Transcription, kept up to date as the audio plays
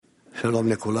שלום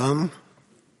לכולם,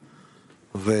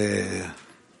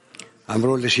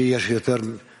 ואמרו לי שיש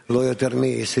לא יותר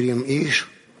מ-20 איש.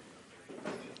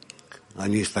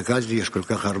 אני הסתכלתי, יש כל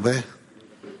כך הרבה,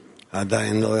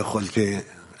 עדיין לא יכולתי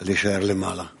להישאר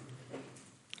למעלה,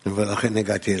 ולכן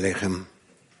הגעתי אליכם.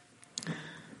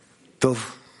 טוב,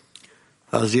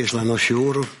 אז יש לנו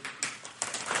שיעור.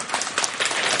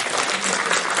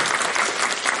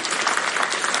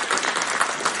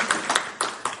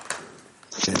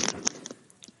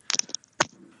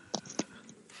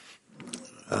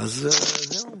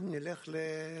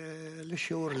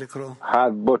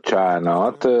 Hát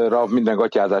bocsánat, Rav minden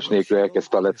gatyázás nélkül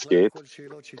elkezdte a leckét.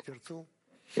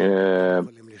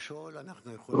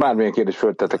 Bármilyen kérdést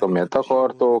föltettek, amilyet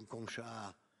akartok.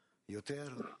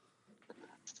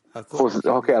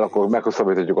 Ha kell, akkor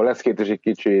meghosszabbíthatjuk a leckét is egy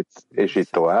kicsit, és így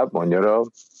tovább, mondja Rav.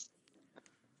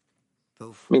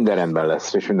 Minden rendben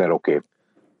lesz, és minden oké.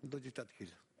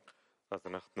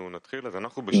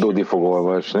 Dudi fog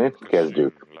olvasni,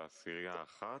 kezdjük.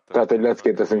 Tehát egy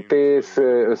leckét teszünk tész,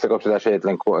 összekapcsolás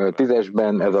egyetlen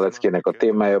 10-esben, ez a leckének a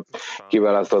témája.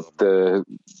 Kiválasztott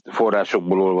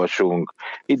forrásokból olvasunk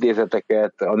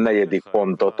idézeteket, a 4.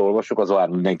 pontot olvasjuk, az vár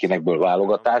mindenkinekből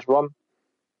válogatásban.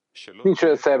 Nincs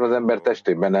olyan szerv az ember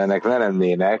testében, ennek ne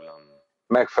lennének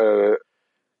megfelelő,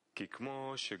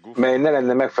 mely ne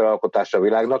lenne megfelelő alkotása a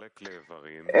világnak.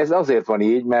 Ez azért van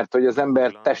így, mert hogy az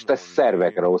ember teste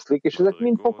szervekre oszlik, és ezek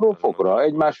mind fokról fokra,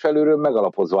 egymás felülről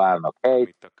megalapozva állnak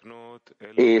helyt,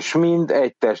 és mind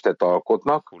egy testet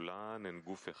alkotnak.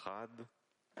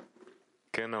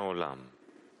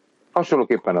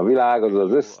 Hasonlóképpen a világ,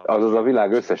 azaz a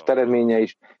világ összes eredménye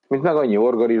is, mint meg annyi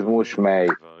organizmus, mely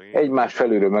egymás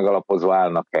felülről megalapozva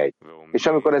állnak helyt. És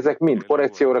amikor ezek mind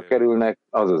korrekcióra kerülnek,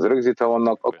 azaz rögzítve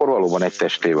vannak, akkor valóban egy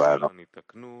testé válnak.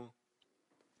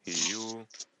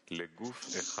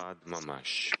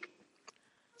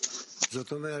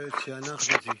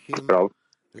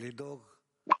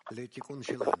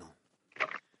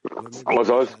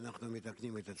 Azaz,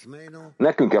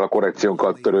 nekünk kell a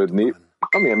korrekciónkat törődni,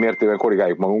 amilyen mértékben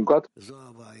korrigáljuk magunkat,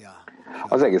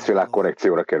 az egész világ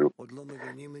korrekcióra kerül.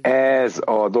 Ez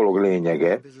a dolog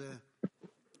lényege.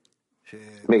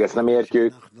 Még ezt nem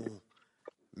értjük.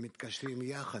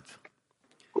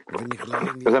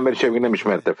 Az emberiség még nem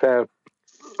ismerte fel,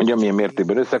 hogy amilyen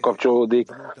mértékben összekapcsolódik,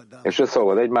 és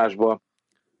összeolvad egymásba,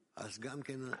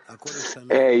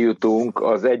 eljutunk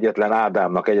az egyetlen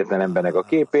Ádámnak, egyetlen embernek a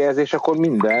képéhez, és akkor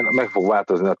minden meg fog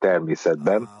változni a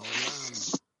természetben,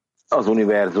 az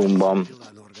univerzumban,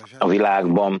 a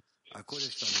világban,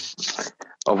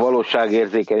 a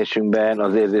valóságérzékelésünkben,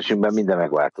 az érzésünkben minden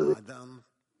megváltozik.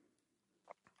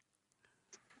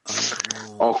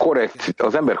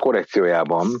 Az ember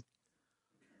korrekciójában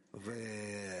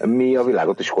mi a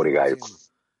világot is korrigáljuk.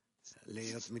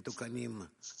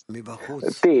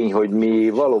 Tény, hogy mi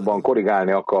valóban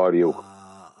korrigálni akarjuk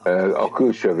a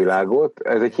külső világot,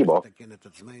 ez egy hiba,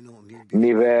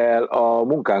 mivel a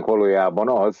munkánk valójában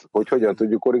az, hogy hogyan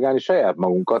tudjuk korrigálni saját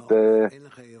magunkat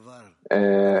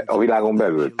a világon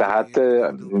belül. Tehát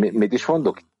mit is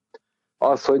mondok?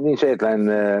 Az, hogy nincs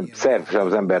egyetlen szerv sem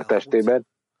az ember testében,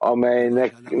 amely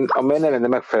ne lenne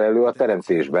megfelelő a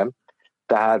teremtésben.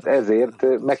 Tehát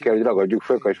ezért meg kell, hogy ragadjuk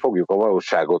föl, és fogjuk a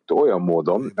valóságot olyan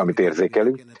módon, amit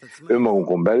érzékelünk,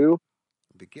 önmagunkon belül,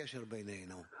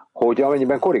 hogy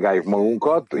amennyiben korrigáljuk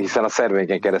magunkat, hiszen a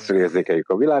szerveinken keresztül érzékeljük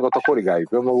a világot, ha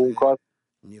korrigáljuk önmagunkat,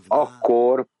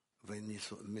 akkor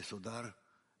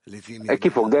ki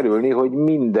fog derülni, hogy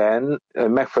minden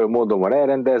megfelelő módon van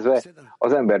elrendezve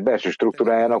az ember belső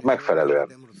struktúrájának megfelelően.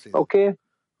 Oké?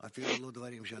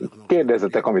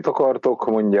 Kérdezzetek, amit akartok,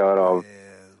 mondja arra.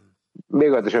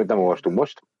 Még olyat is, amit nem olvastunk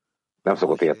most, nem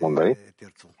szokott ilyet mondani,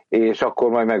 és akkor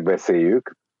majd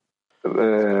megbeszéljük,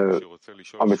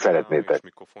 amit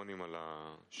szeretnétek.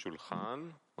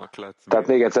 Tehát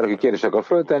még egyszer, aki kérdést akar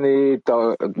föltenni, itt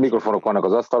a mikrofonok vannak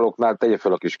az asztaloknál, tegye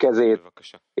fel a kis kezét,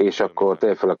 és akkor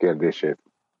tegye fel a kérdését.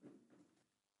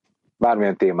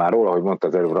 Bármilyen témáról, ahogy mondta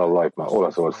az előbb Rav Leitman,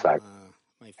 Olaszország.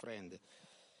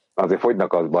 Azért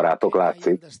fogynak az barátok,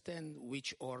 látszik.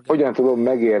 Hogyan tudom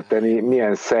megérteni,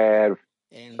 milyen szervről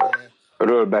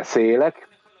beszélek,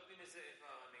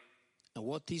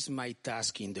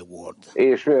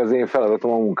 és mi az én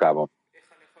feladatom a munkában.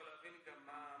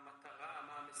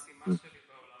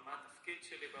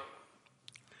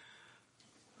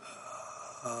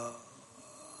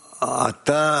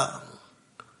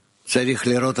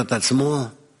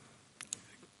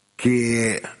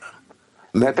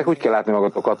 Nektek úgy kell látni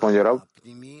magatokat, mondja Rav,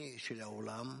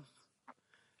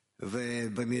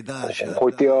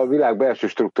 hogy ti a világ belső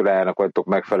struktúrájának vagytok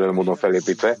megfelelő módon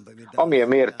felépítve, amilyen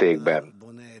mértékben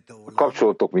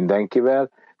kapcsolódtok mindenkivel,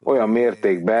 olyan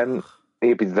mértékben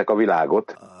építitek a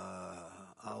világot,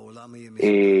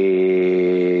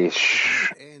 és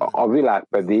a világ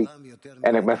pedig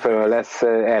ennek megfelelően lesz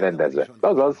elrendezve.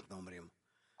 Azaz,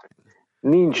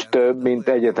 nincs több, mint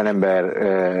egyetlen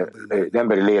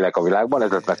emberi lélek a világban,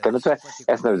 ez lett megteremtve,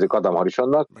 ezt nevezzük Adam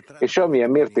Harisonnak, és amilyen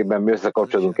mértékben mi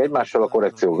összekapcsolódunk egymással a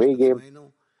korrekció végén,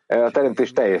 a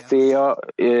teremtés teljes célja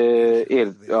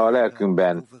a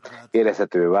lelkünkben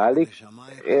érezhető válik,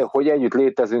 hogy együtt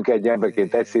létezünk egy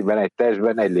emberként, egy szívben, egy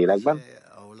testben, egy lélekben,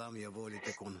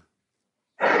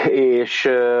 és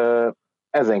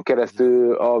ezen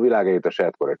keresztül a világ eljut a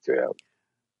saját korrekciójához.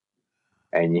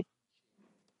 Ennyi.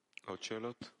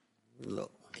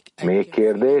 Még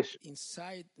kérdés?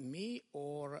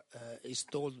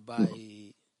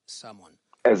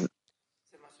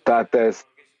 Tehát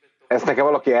ezt nekem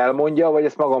valaki elmondja, vagy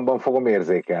ezt magamban fogom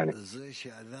érzékelni?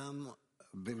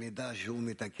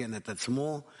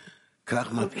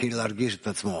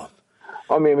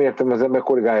 Ami miatt az ember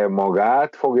korrigálja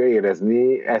magát, fogja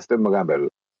érezni ezt önmagán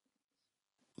belül.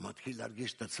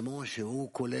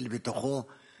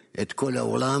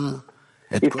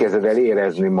 Itt kezded el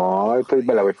érezni majd, hogy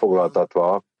bele vagy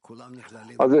foglaltatva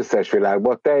az összes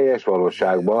világba, teljes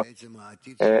valóságba,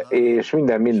 és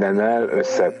minden mindennel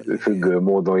összefüggő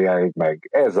módon jelenik meg.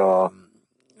 Ez a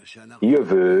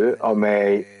jövő,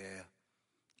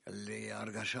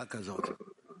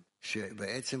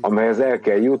 amelyhez el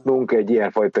kell jutnunk egy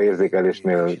ilyenfajta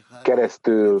érzékelésnél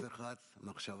keresztül,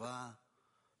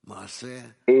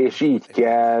 és így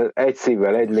kell egy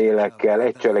szívvel, egy lélekkel,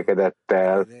 egy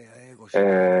cselekedettel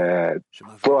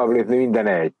tovább lépni minden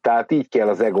egy. Tehát így kell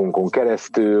az egónkon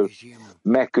keresztül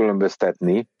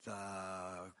megkülönböztetni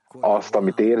azt,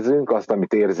 amit érzünk, azt,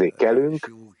 amit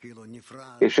érzékelünk,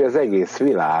 és az egész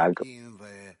világ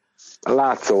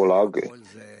látszólag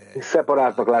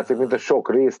szeparátnak látszik, mint a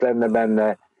sok rész lenne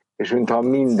benne, és mintha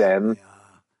minden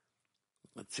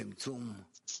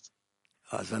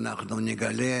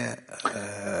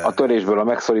a törésből, a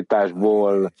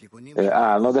megszorításból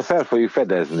állna, de fel fogjuk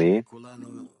fedezni,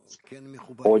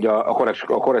 hogy a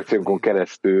korrekciónkon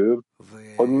keresztül,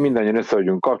 hogy mindannyian össze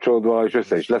vagyunk kapcsolódva, és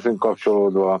össze is leszünk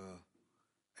kapcsolódva,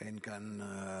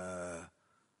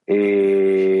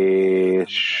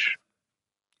 és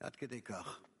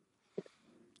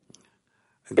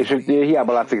hogy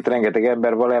hiába látszik, itt rengeteg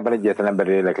ember, valójában egyetlen emberi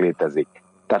lélek létezik.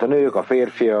 Tehát a nők, a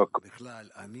férfiak,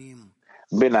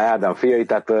 Benai Ádám fiai,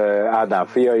 tehát Ádám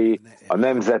fiai, a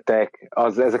nemzetek,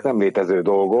 ezek nem létező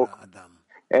dolgok,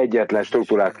 egyetlen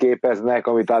struktúrát képeznek,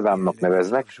 amit Ádámnak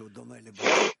neveznek,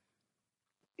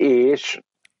 és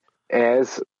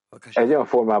ez egy olyan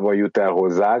formában jut el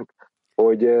hozzánk,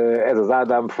 hogy ez az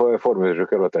Ádám formálózó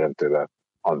kerül a teremtővel.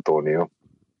 Antonio.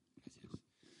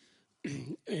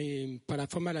 Para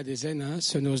formar la decena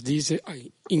se nos dice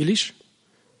English.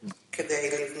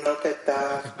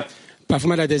 Para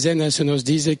formar la decena se nos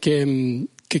dice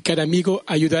que cada amigo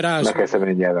ayudará a su... Megkezdem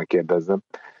nyelven kérdezzem.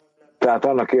 Tehát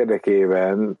annak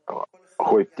érdekében,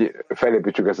 hogy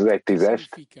felépítsük ezt az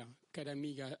 1/10-est,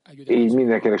 így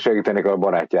mindenkinek segítenek a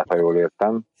barátját, ha jól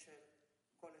értem.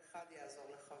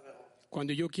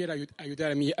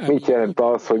 Mit jelent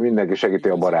az, hogy mindenki segíti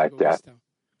a barátját?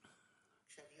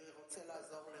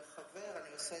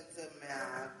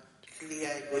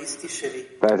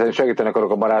 Tehát én segíteni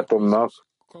akarok a barátomnak,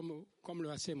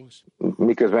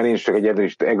 miközben én is csak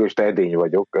egy egoista edény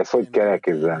vagyok. Ezt hogy kell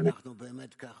elképzelni?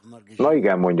 Na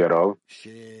igen, mondja Rav.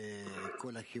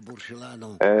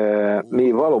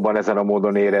 Mi valóban ezen a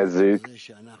módon érezzük,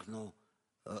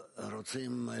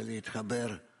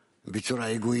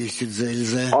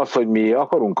 az, hogy mi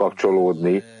akarunk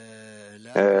kapcsolódni,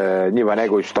 nyilván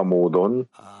egoista módon,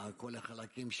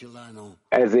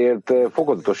 ezért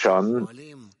fokozatosan,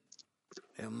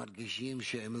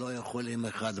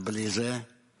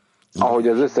 ahogy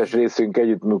az összes részünk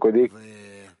együttműködik,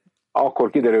 akkor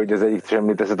kiderül, hogy az egyik sem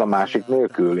létezhet a másik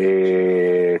nélkül,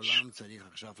 és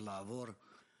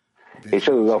ez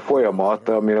az a folyamat,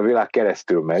 amin a világ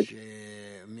keresztül megy,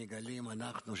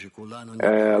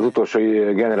 az utolsó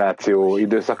generáció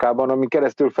időszakában, amin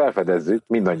keresztül felfedezzük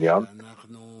mindannyian,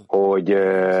 hogy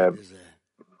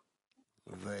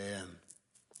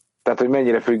tehát, hogy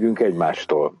mennyire függünk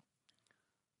egymástól.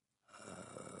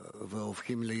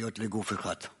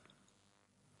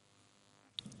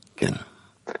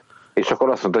 És akkor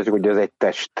azt mondhatjuk, hogy ez egy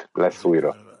test lesz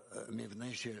újra.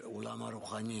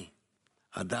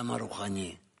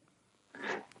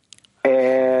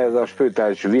 Ez a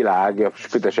spirituális világ, a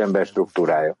spirituális ember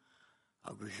struktúrája,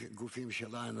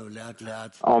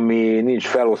 ami nincs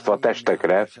felosztva a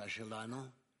testekre,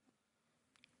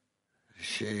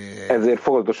 ezért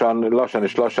fokozatosan, lassan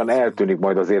és lassan eltűnik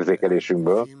majd az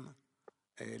érzékelésünkből.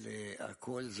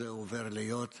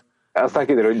 Aztán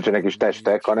kiderül, hogy nincsenek is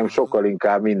testek, hanem sokkal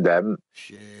inkább minden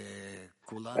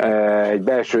egy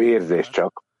belső érzés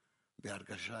csak.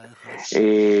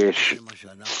 És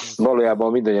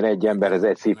valójában mindannyian egy emberhez,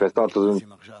 egy szívhez tartozunk.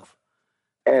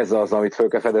 Ez az, amit föl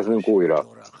kell fedeznünk újra.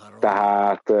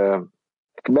 Tehát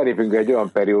belépünk egy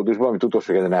olyan periódusba, amit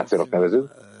utolsó generációnak nevezünk,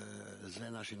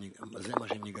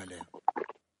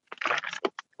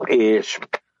 és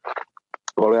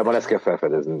valójában ezt kell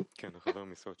felfedeznünk.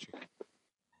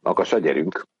 Akassa,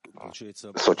 gyerünk.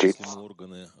 Szocsi.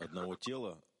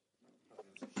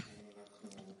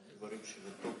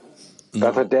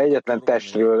 Tehát, hogyha egyetlen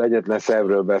testről, egyetlen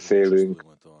szervről beszélünk,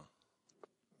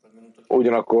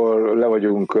 ugyanakkor le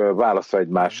vagyunk választva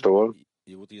egymástól.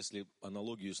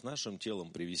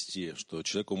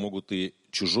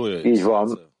 Így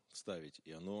van.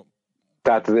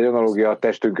 Tehát ez egy analógia a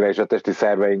testünkre és a testi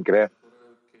szerveinkre.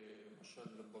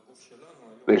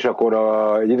 És akkor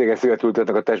egy idegen szívet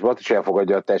ültetnek a testbe, azt is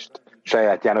elfogadja a test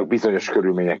sajátjának bizonyos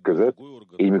körülmények között.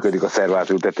 Így működik a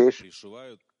szervátültetés.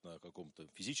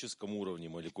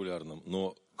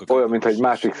 Olyan, mintha egy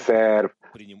másik szerv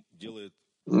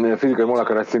fizikai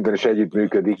molekuláris szinten is együtt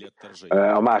működik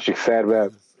a másik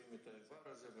szervvel,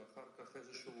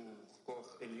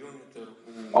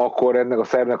 akkor ennek a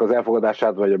szervnek az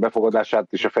elfogadását vagy a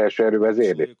befogadását is a felső erő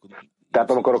vezérli. Tehát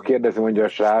nem akarok kérdezni, mondja a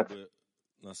srác,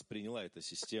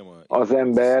 az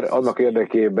ember annak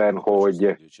érdekében,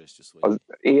 hogy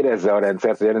érezze a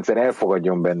rendszert, hogy a rendszer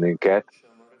elfogadjon bennünket,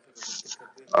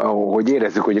 hogy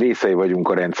érezzük, hogy részei vagyunk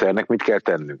a rendszernek, mit kell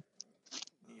tennünk?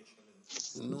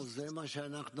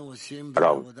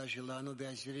 Rav.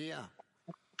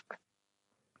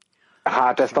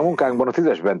 Hát ezt a munkánkban a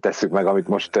 10-esben tesszük meg, amit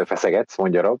most feszegetsz,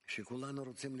 mondja Rav,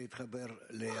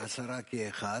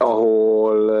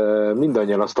 ahol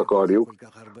mindannyian azt akarjuk,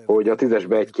 hogy a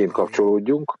 10-esbe egyként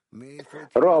kapcsolódjunk.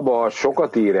 Rav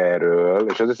sokat ír erről,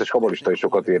 és az összes kabalista is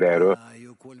sokat ír erről.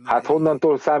 Hát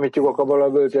honnantól számítjuk a kabala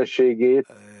bölcsességét?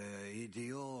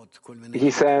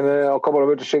 Hiszen a kabala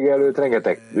bölcsessége előtt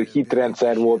rengeteg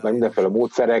hitrendszer volt, meg mindenféle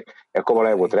módszerek, a kabala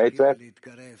el volt rejtve,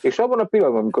 és abban a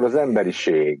pillanatban, amikor az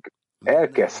emberiség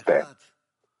elkezdte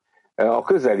a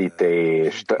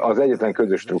közelítést az egyetlen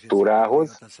közös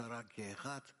struktúrához,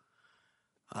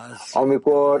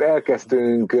 amikor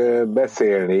elkezdtünk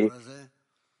beszélni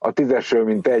a 10-esről,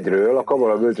 mint egyről, a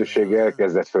kabala bölcsessége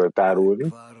elkezdett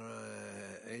föltárulni,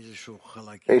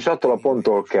 és attól a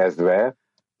ponttól kezdve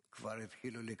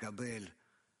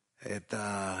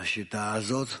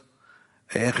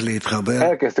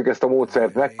elkezdtük ezt a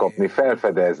módszert megkapni,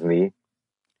 felfedezni,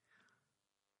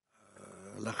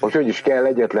 hogy is kell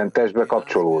egyetlen testbe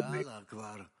kapcsolódni.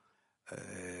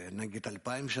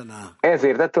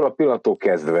 Ezért ettől a pillanattól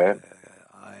kezdve,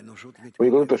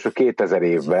 mondjuk az utolsó 2000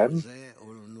 évben,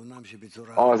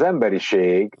 az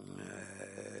emberiség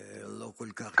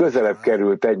közelebb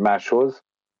került egymáshoz,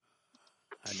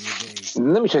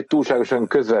 nem is egy túlságosan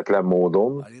közvetlen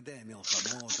módon,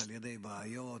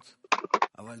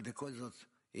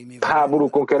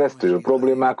 háborúkon keresztül,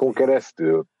 problémákon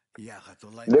keresztül,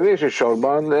 de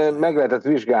végsősorban meg lehetett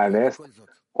vizsgálni ezt,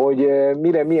 hogy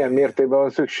mire, milyen mértékben van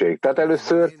szükség. Tehát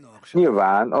először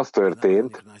nyilván az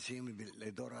történt,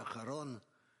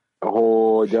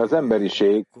 hogy az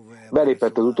emberiség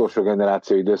belépett az utolsó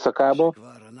generáció időszakába,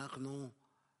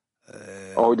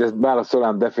 ahogy ezt Bála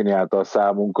Szolám definiálta a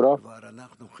számunkra,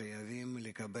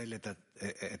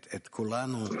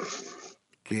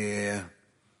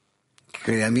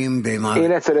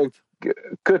 én egyszerűen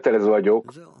kötelező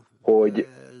vagyok,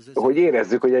 hogy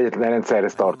érezzük, hogy egyetlen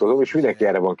rendszerhez tartozom, és mindenki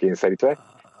erre van kényszerítve.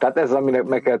 Tehát ez, aminek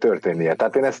meg kell történnie.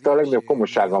 Tehát én ezt a legnagyobb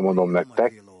komolysággal mondom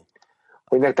nektek,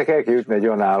 hogy nektek el kell jutni egy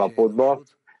olyan állapotba,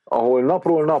 ahol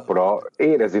napról napra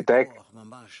érezitek,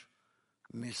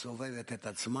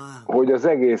 hogy az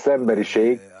egész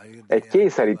emberiség egy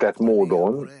kényszerített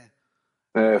módon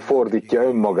fordítja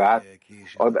önmagát,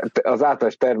 az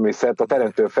általános természet, a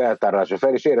teremtő feltárása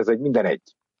fel, és érez, hogy minden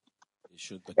egy.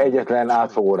 Egyetlen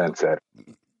átfogó rendszer.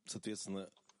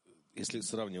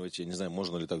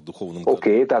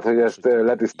 Oké, tehát hogy ezt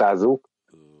letisztázzuk,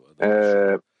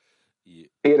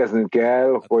 éreznünk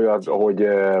kell, hogy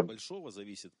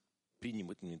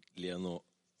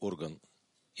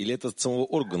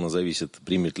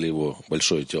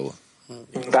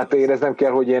tehát éreznem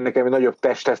kell, hogy én nekem egy nagyobb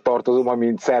testhez tartozom,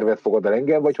 amint szervet fogad el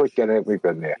engem, vagy hogy kellene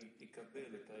működnie?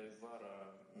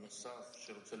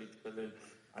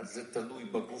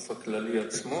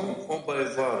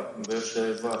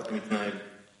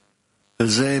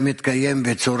 זה מתקיים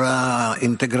בצורה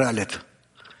אינטגרלית.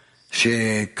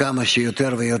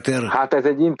 Hát ez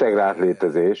egy integrált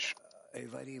létezés.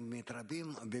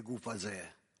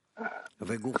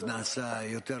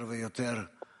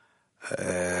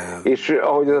 És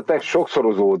ahogy ez a text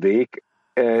sokszorozódik,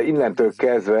 innentől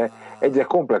kezdve egyre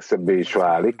komplexebbé is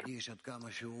válik,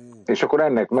 és akkor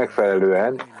ennek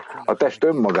megfelelően a test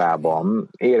önmagában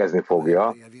érezni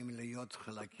fogja,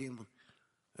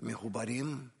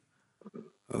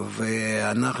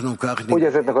 hogy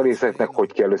ezeknek a részeknek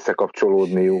hogy kell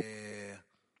összekapcsolódniuk.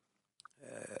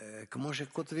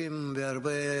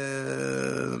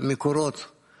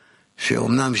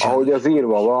 Ahogy az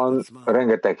írva van,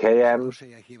 rengeteg helyen,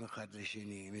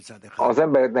 az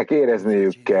embereknek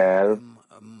érezniük kell,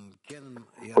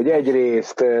 hogy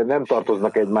egyrészt nem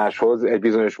tartoznak egymáshoz egy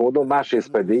bizonyos módon, másrészt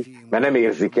pedig, mert nem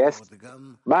érzik ezt,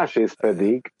 másrészt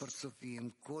pedig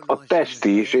a test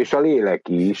is, és a lélek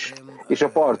is, és a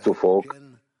parcufok,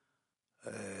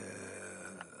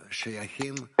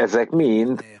 ezek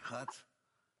mind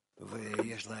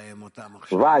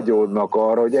vágyódnak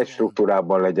arra, hogy egy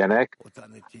struktúrában legyenek,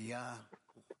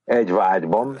 egy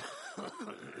vágyban,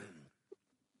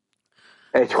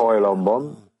 egy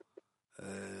hajlamban,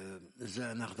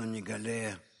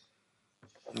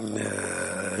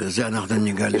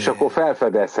 és akkor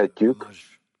felfedezhetjük,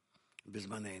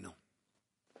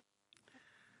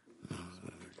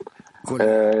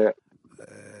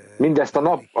 mindezt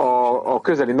a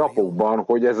közeli napokban,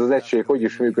 hogy ez az egység hogy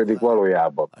is működik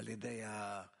valójában.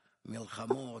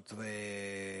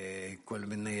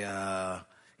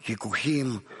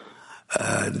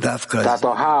 Tehát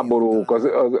a háborúk,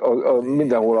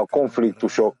 mindenhol a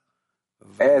konfliktusok,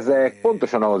 ezek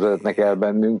pontosan ahhoz vezetnek el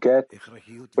bennünket,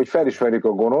 hogy felismerjük a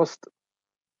gonoszt,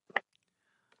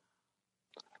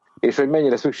 és hogy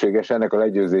mennyire szükséges ennek a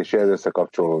legyőzéséhez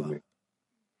összekapcsolódni.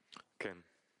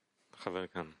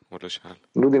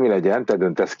 Rudi, mi legyen? Te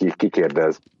döntesz ki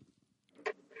kérdez.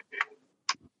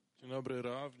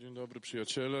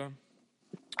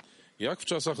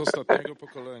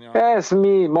 Ez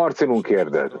mi Marcinunk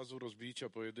kérdez.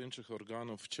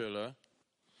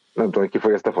 Nem tudom, hogy ki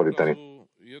fogja ezt lefordítani.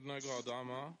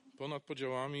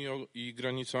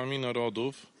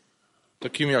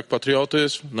 Takim jak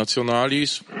patriotyzm,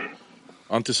 nacjonalizm,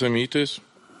 antysemityzm.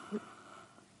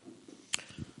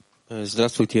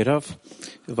 Здравствуйте, Рав.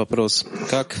 Вопрос.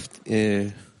 Как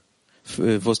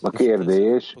в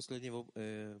последнего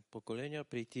поколения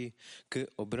прийти к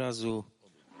образу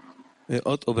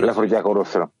от образа lefordítják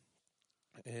oroszra.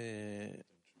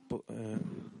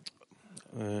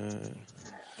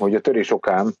 Hogy a törés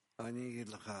okán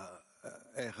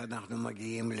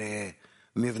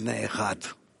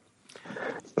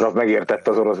Rav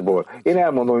megértette az oroszból. Én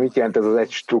elmondom, hogy mit jelent ez az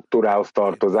egy struktúrához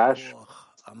tartozás.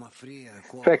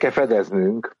 Fel kell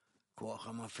fedeznünk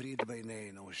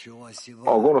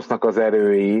a gonosznak az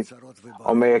erői,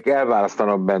 amelyek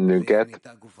elválasztanak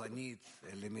bennünket.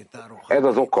 Ez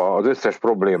az oka az összes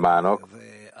problémának,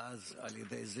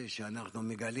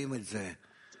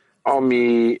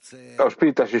 ami a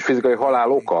spirituális és fizikai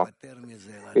halál oka,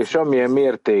 és amilyen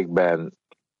mértékben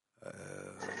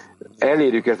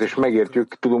elérjük ezt és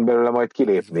megértjük, tudunk belőle majd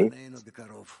kilépni.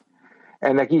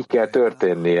 Ennek így kell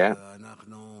történnie,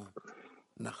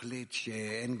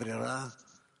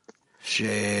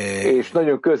 és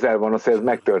nagyon közel van az, hogy ez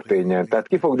megtörténjen. Tehát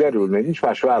ki fog derülni, nincs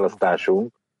más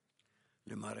választásunk.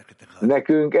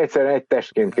 Nekünk egyszerűen egy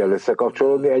testként kell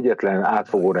összekapcsolódni egyetlen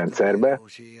átfogó rendszerbe,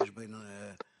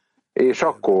 és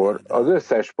akkor az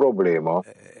összes probléma,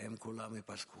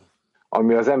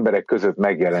 ami az emberek között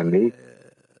megjelenik,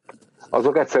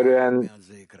 azok egyszerűen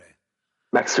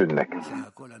megszűnnek.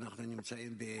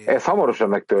 Ez hamarosan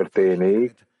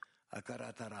megtörténik.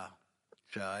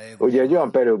 Ugye egy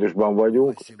olyan periódusban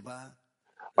vagyunk,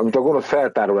 amit a gonosz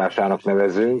feltárolásának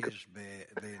nevezünk,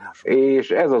 és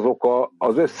ez az oka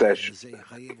az összes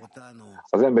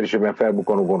az emberiségben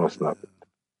felbukkanó gonosznak.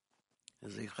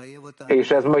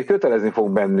 És ez majd kötelezni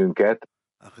fog bennünket,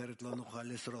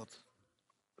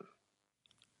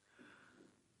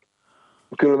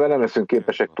 különben nem leszünk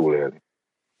képesek túlélni.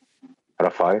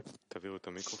 Rafael?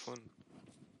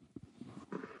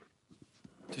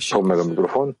 Fogd meg a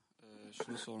mikrofon.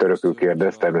 Törökül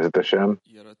kérdez, természetesen.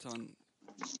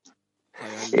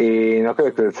 Én a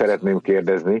következőt szeretném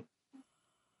kérdezni.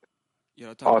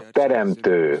 A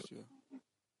teremtő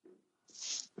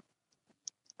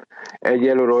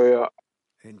egyelőre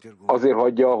azért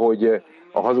hagyja, hogy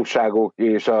a hazugságok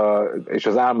és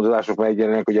az álmodozások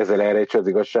megjelennek, hogy ezzel elrejtse az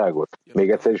igazságot?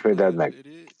 Még egyszer ismételd meg.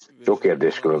 Jó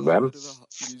kérdés különben.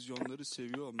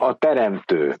 A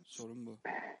teremtő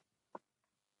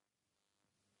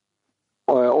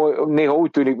néha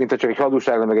úgy tűnik, mintha csak egy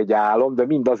hazugság, meg egy álom, de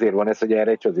mind azért van ez, hogy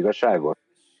elrejtse az igazságot.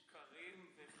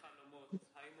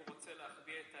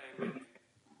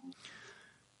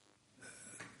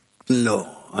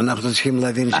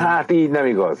 Hát így nem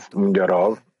igaz, mondja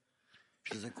Rav.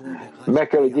 Meg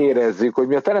kell, hogy érezzük, hogy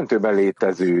mi a teremtőben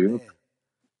létezünk,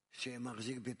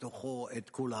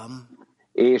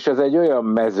 és ez egy olyan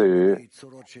mező,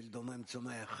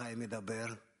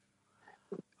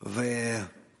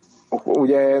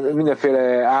 ugye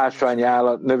mindenféle ásványi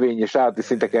állat, növény és állati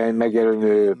szinteken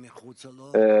megjelenő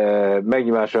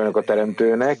megnyilvánulásának a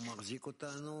teremtőnek,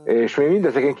 és mi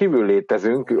mindezeken kívül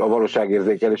létezünk a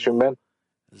valóságérzékelésünkben,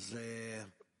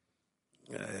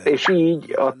 és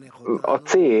így a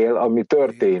cél, ami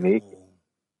történik,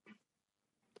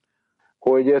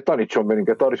 hogy tanítson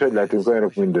bennünket arra is, hogy lehetünk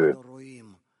olyanok, mint ő.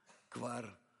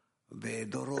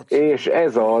 És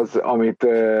ez az, amit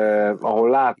ahol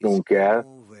látnunk kell,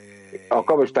 a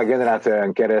kabbalisták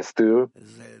generációján keresztül,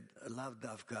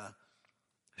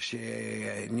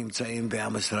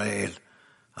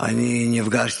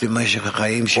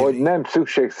 hogy nem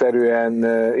szükségszerűen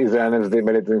Izrael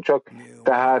nemzetében létezünk csak,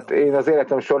 tehát én az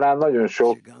életem során nagyon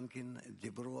sok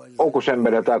okos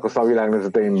emberrel találkoztam a világ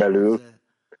nemzetein belül,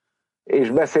 és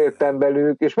beszéltem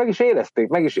velük, és meg is érezték,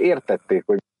 meg is értették,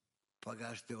 hogy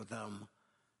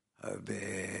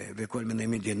בכל מיני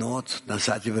מדינות,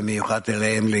 נסעתי במיוחד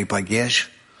אליהם להיפגש,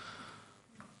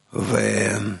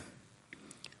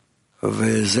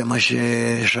 וזה מה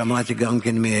ששמעתי גם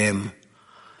כן מהם.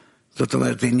 זאת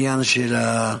אומרת, עניין של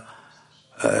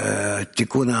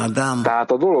תיקון האדם.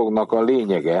 Tehát a dolognak a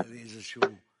lényege,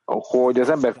 hogy az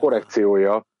ember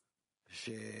korrekciója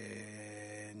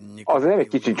az nem egy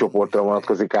kicsi csoportra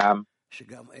vonatkozik ám,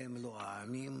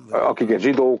 akiket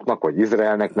zsidóknak vagy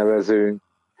Izraelnek nevezünk,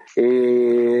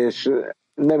 és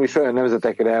nem is olyan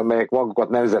nemzetekre, amelyek magukat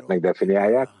nemzetnek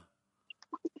definiálják,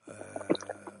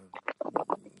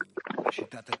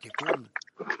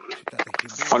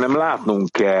 hanem látnunk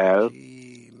kell,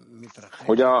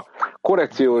 hogy a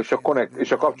korrekció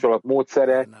és a kapcsolat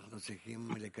módszere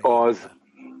az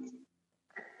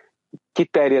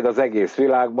kiterjed az egész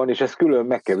világban, és ezt külön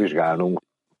meg kell vizsgálnunk,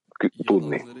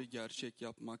 tudni.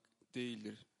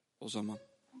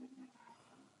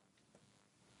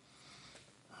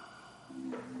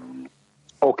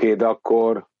 Oké, de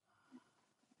akkor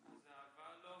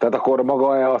tehát akkor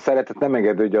maga a szeretet nem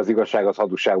engedő, hogy az igazság az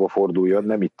hazugságba forduljon,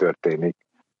 nem így történik.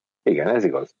 Igen, ez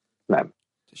igaz? Nem.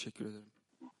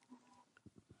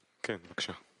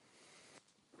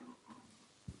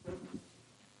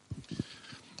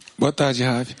 Boa tarde,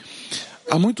 Rav.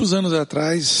 Há muitos anos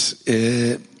atrás,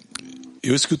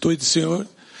 eu escutei do senhor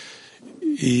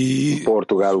e...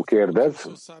 Portugálul kérdez. O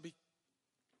senhor sabe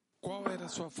qual era a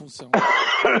sua função?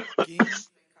 Quem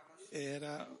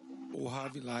era o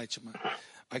Rav Lightman?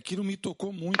 Aquilo me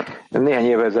tocou muito. Néhány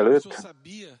év ezelőtt.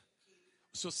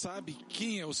 O senhor sabe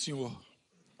quem é o senhor?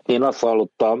 Én azt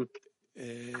hallottam.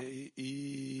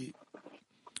 E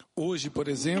hoje, por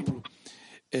exemplo,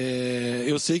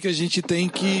 eu sei que a gente tem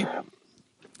que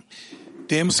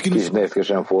temos que nos...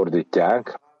 Nehézkesen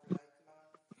fordítják.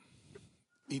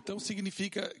 Então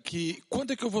significa que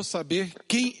quando é que eu vou saber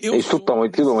quem eu és sou? tudtam,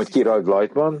 hogy tudom, hogy ki Rav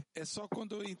Lightman. É só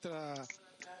quando eu entrar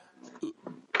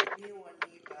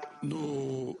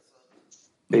no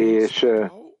és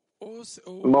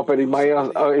ma pedig már,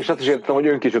 és azt is értem, hogy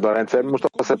ön kicsoda a rendszerben. Most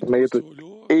azt szeretném megérteni,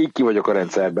 hogy én ki vagyok a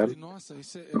rendszerben. Nossa,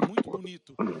 isso é muito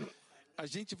bonito. A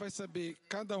gente vai saber,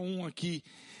 cada aqui,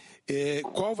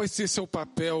 qual vai ser seu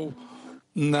papel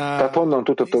na... Tehát honnan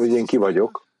tudhatom, hogy én ki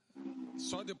vagyok?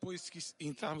 Só depois que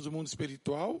entrarmos no mundo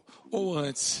espiritual ou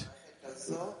antes?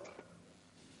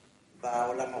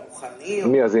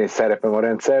 Mi az én szerepem a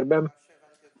rendszerben?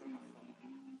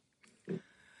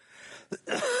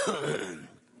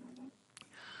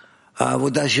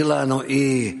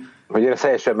 Hogy én ezt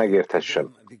helyesen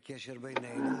megérthessem.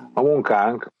 A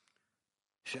munkánk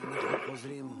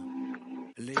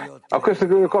a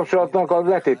köztünk kapcsolatnak a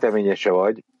letéteményese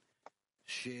vagy,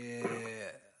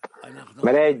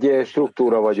 mert egy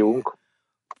struktúra vagyunk,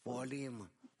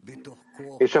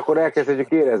 és akkor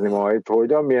elkezdjük érezni majd,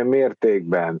 hogy amilyen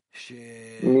mértékben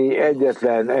mi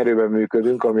egyetlen erőben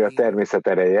működünk, ami a természet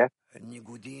ereje,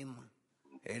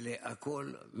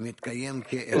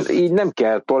 így nem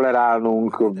kell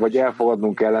tolerálnunk, vagy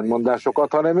elfogadnunk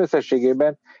ellentmondásokat, hanem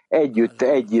összességében együtt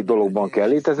egy dologban kell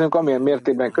léteznünk, amilyen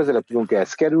mértékben közelebb tudunk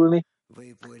ezt kerülni,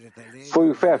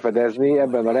 fogjuk felfedezni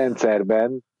ebben a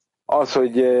rendszerben az,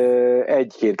 hogy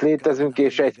egyként létezünk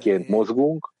és egyként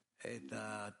mozgunk,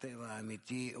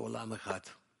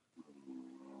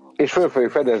 és föl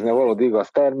fogjuk fedezni a valódi igaz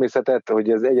természetet, hogy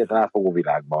ez egyetlen átfogó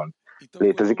világban.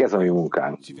 Létezik, ez a mi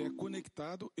munkánk.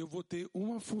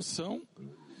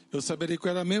 Eu saberei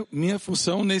qual era a minha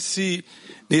função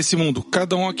nesse mundo.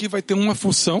 Cada aqui vai ter uma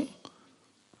função.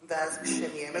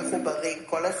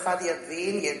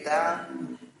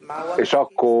 És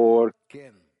akkor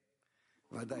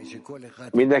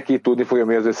mindenki tudni fogja,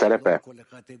 mi az ő szerepe?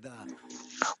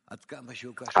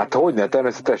 Hát hogyne,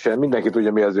 természetesen mindenki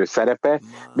tudja, mi az ő szerepe,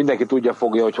 mindenki tudja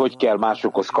fogja, hogy kell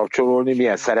másokhoz kapcsolódni,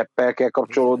 milyen szereppel kell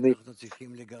kapcsolódni,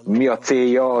 mi a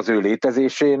célja az ő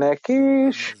létezésének,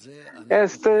 és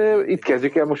ezt itt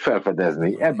kezdjük el most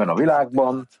felfedezni. Ebben a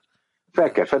világban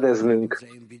fel kell fedeznünk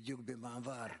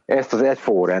ezt az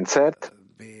egyfogó rendszert,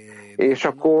 és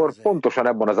akkor pontosan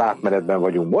ebben az átmenetben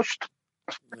vagyunk most,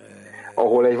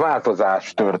 ahol egy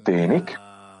változás történik,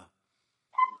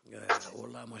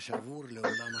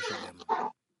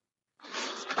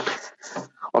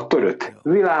 a törött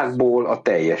világból a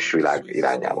teljes világ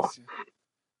irányába.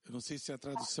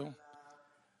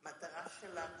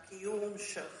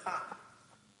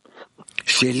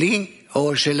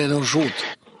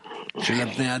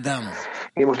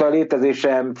 Én most a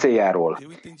létezésem céljáról.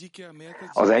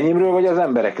 Az enyémről, vagy az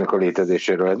embereknek a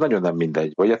létezéséről? Ez nagyon nem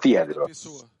mindegy. Vagy a tiédről.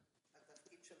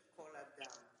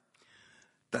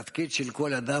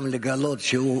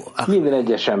 Minden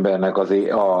egyes embernek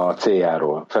a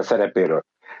céljáról, a szerepéről.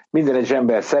 Minden egyes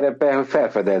ember szerepe, hogy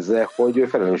felfedezze, hogy ő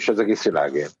felelős az egész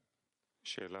világért.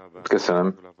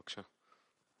 Köszönöm.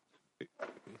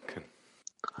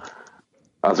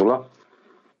 Azula?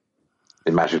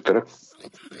 Egy másik török.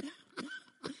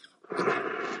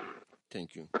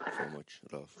 Thank you so much,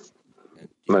 Rav.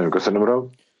 Nagyon köszönöm, Rav.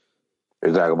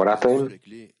 És drága barátaim.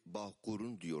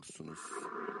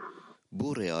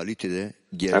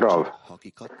 Rav,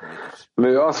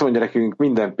 ő azt mondja nekünk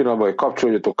minden pillanatban, hogy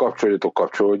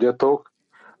kapcsolódjatok.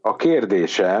 A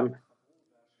kérdésem,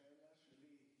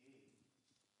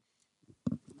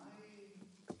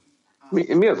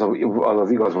 mi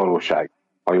az igaz valóság,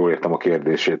 ha jól értem a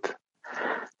kérdését?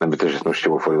 Nem biztos, hogy most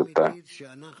jól fordítottál.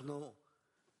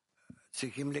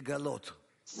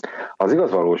 Az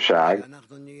igaz valóság,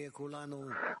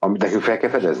 amit nekünk fel kell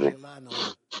fedezni.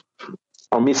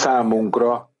 A mi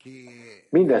számunkra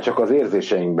minden csak az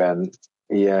érzéseinkben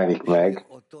jelenik meg,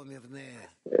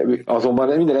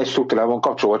 azonban minden egy struktúrában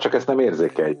kapcsolva, csak ezt nem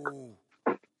érzékeljük.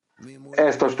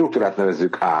 Ezt a struktúrát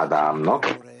nevezzük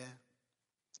Ádámnak,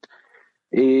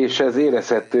 és ez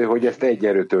érezhető, hogy ezt egy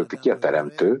erő tölti ki, a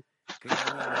teremtő,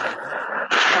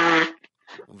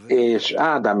 és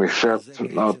Ádám és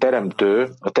a teremtő,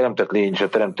 a teremtett lény és a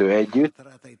teremtő együtt,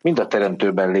 mind a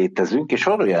teremtőben létezünk, és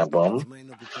valójában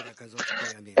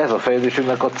ez a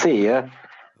fejlődésünknek a célja,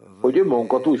 hogy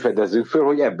önmagunkat úgy fedezzük föl,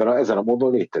 hogy ezen a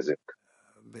módon létezünk.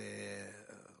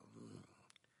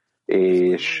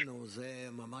 És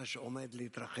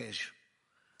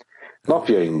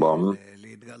napjainkban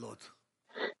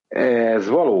ez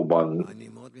valóban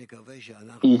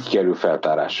így kerül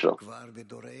feltárásra.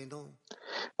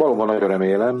 Valóban nagyon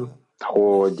remélem,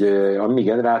 hogy a mi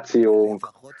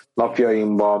generációnk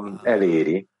napjainkban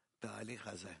eléri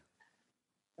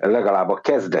legalább a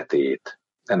kezdetét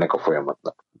ennek a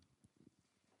folyamatnak.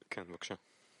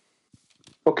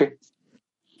 Oké.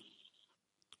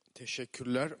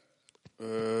 Teşekkürler.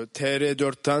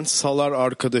 TR4'ten Salar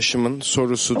arkadaşımın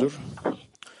sorusudur.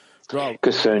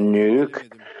 Köszönjük.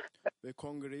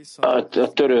 A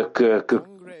török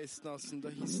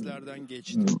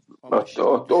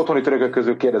otthoni törökök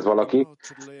közül kérdez valaki.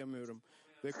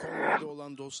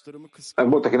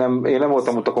 Volt, aki én nem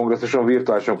voltam ott a kongresszuson,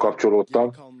 virtuálisan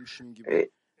kapcsolódtam,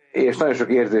 és nagyon sok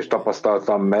érzést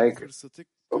tapasztaltam meg.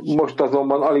 Most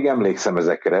azonban alig emlékszem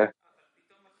ezekre.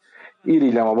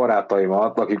 Irigylem a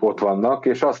barátaimat, akik ott vannak,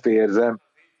 és azt érzem,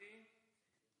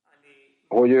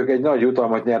 hogy ők egy nagy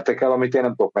jutalmat nyertek el, amit én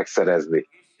nem tudok megszerezni.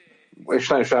 És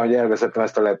nagyon sajnálom, hogy elveszettem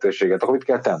ezt a lehetőséget. Akkor mit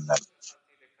kell tennem?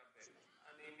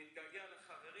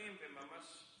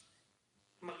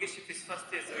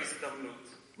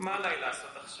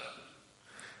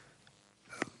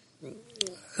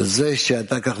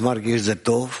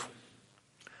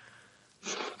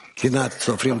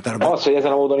 Az, hogy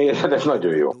ezen a módon érzed, ez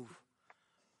nagyon jó.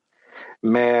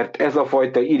 Mert ez a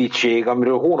fajta irigység,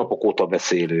 amiről hónapok óta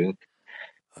beszélünk,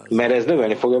 mert ez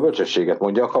növelni fogja a bölcsességet,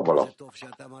 mondja a kabala.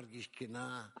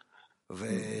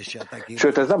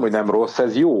 Sőt, ez nem, hogy nem rossz,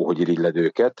 ez jó, hogy irigyled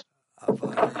őket,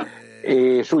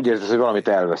 és úgy érzed, hogy valamit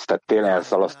elvesztettél,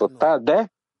 elszalasztottál,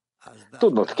 de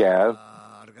tudnod kell,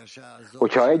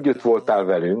 hogyha együtt voltál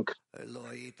velünk,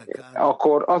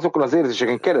 akkor azokon az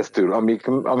érzéseken keresztül,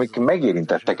 amik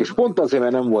megérintettek, és pont azért,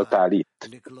 mert nem voltál itt,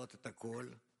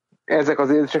 ezek az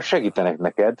érzések segítenek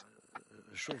neked,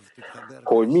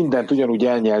 hogy mindent ugyanúgy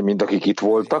elnyel, mint akik itt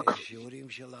voltak.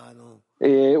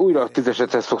 Újra a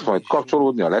 10-eshez fogsz majd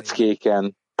kapcsolódni a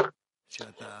leckéken,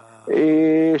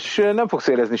 és nem fogsz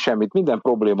érezni semmit, minden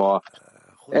probléma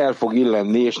el fog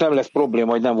illenni, és nem lesz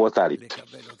probléma, hogy nem voltál itt.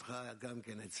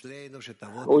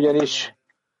 Ugyanis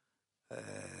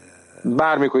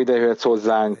bármikor ide jöhetsz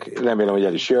hozzánk, remélem, hogy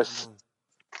el is jössz,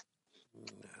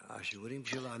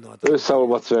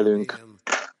 összeolvadsz velünk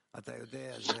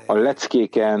a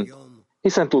leckéken,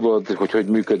 hiszen tudod, hogy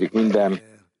működik minden.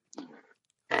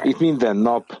 Itt minden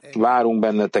nap várunk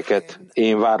benneteket,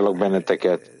 én várlak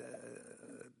benneteket.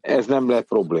 Ez nem lehet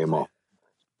probléma.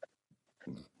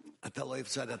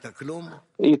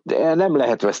 Itt nem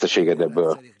lehet veszteséged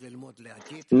ebből.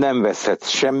 Nem veszhetsz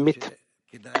semmit,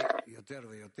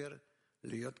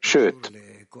 sőt,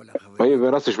 a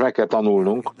jövőben azt is meg kell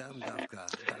tanulnunk,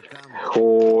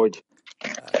 hogy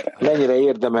mennyire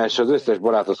érdemes az összes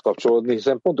baráthoz kapcsolódni,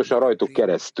 hiszen pontosan rajtuk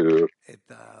keresztül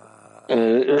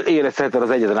érezheted az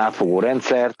egyetlen átfogó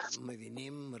rendszert,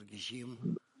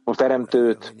 a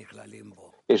teremtőt,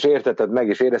 és érteted meg,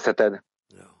 és érezheted,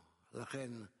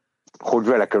 hogy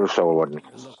vele kell összeolvadni.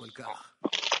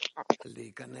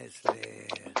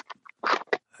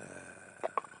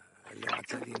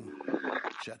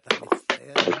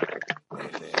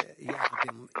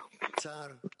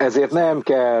 Ezért nem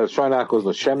kell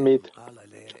sajnálkoznod semmit,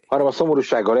 hanem a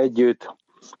szomorúsággal együtt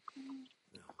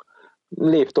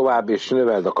lép tovább, és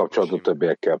növeld a kapcsolatot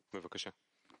többiekkel.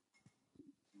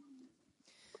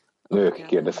 Nők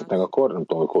kérdezhetnek akkor, nem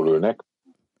tudom, hogy hol ülnek.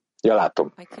 Ja,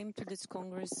 látom.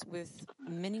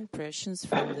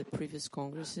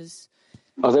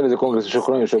 Az előző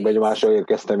kongresszusokon nagyon sok benyomással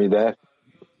érkeztem ide.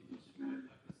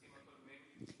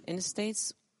 In the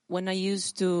States, when I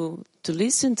used to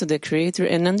listen to the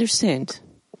Creator and understand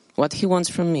what He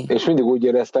wants from me. És mindig úgy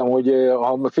éreztem, hogy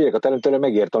ha félek a teremtőre,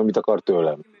 megértem, mit akar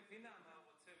tőlem.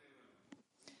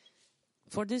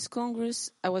 For this Congress,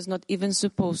 I was not even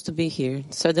supposed to be here.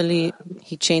 Suddenly,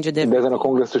 He changed everything. De ezen a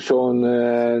kongresszuson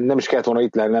nem is kellett volna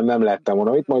itt lennem, nem lettem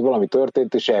volna itt, majd valami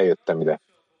történt, és eljöttem ide.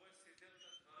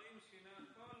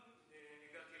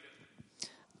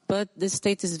 But the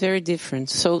state is very different.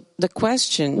 So the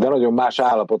question... De nagyon más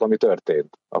állapot, ami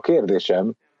történt. A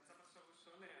kérdésem,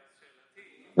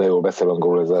 de jól beszél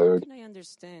angolul ez a hölgy,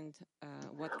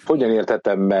 hogyan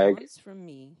értettem meg,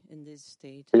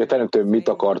 hogy a teremtő mit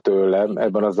akar tőlem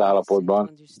ebben az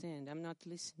állapotban,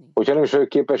 hogyha nem is vagyok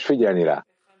képes figyelni rá.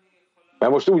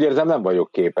 Mert most úgy érzem, nem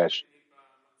vagyok képes.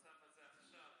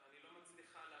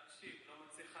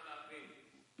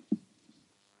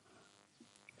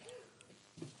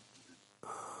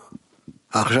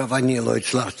 עכשיו אני לא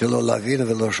הצלחתי לא להבין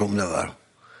ולא שום דבר.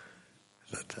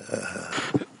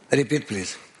 Repeat,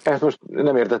 please. Ezt most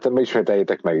nem értettem, mert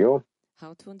ismételjétek meg, jó?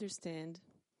 How to understand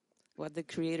what the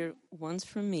Creator wants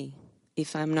from me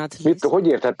if I'm not listening? Hogy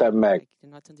értettem meg,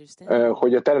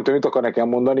 hogy a teremtő mit akar nekem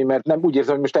mondani, mert nem úgy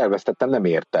érzem, hogy most elvesztettem, nem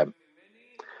értem.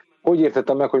 Hogy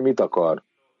értettem meg, hogy mit akar?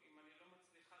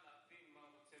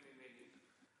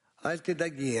 אל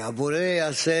תדאגי, הבורא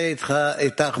יעשה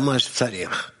איתך מה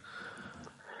שצריך.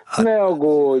 Ne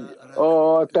aggódj,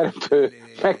 a teremtő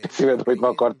megteszi veled, hogy meg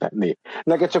akar tenni.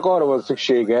 Neked csak arra van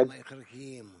szükséged,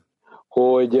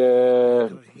 hogy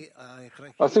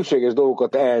a szükséges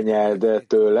dolgokat elnyeld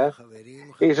tőle,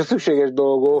 és a szükséges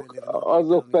dolgok,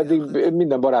 azok pedig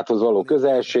minden baráthoz való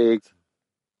közelség,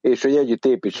 és hogy együtt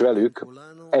építs velük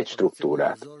egy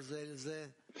struktúrát.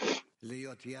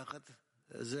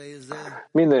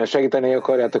 Minden segíteni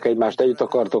akarjátok egymást, együtt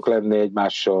akartok lenni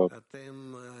egymással,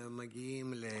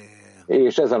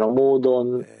 és ezen a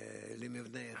módon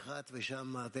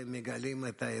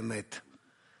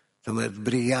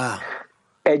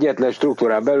egyetlen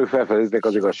struktúrán belül felfedezitek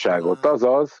az igazságot,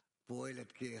 azaz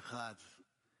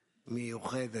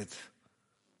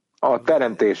a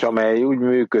teremtés, amely úgy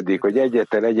működik, hogy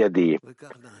egyetlen egyedi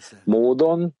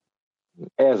módon,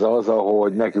 ez az,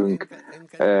 ahogy nekünk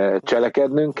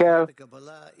cselekednünk kell.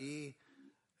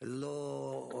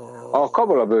 A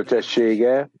kabala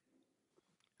bölcsessége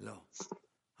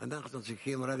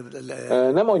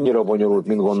nem annyira bonyolult,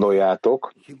 mint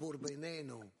gondoljátok.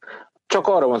 Csak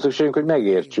arra van szükségünk, hogy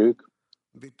megértsük,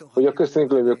 hogy a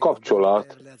köztünk lévő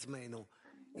kapcsolat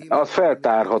az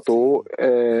feltárható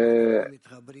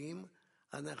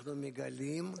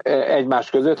egymás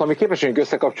között. Ha mi képesünk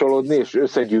összekapcsolódni és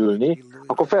összegyűlni,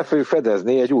 akkor fel fogjuk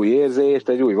fedezni egy új érzést,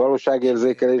 egy új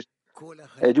valóságérzékelést,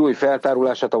 egy új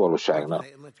feltárulását a valóságnak.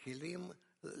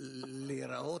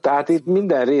 Tehát itt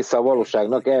minden része a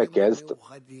valóságnak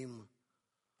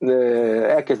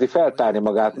elkezdi feltárni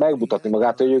magát, megmutatni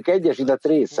magát, hogy ők egyesített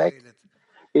részek,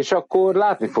 És akkor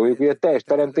látni fogjuk, hogy a teljes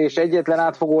teremtés egyetlen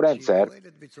átfogó rendszer,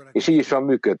 és így is van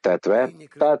működtetve.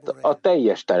 Tehát a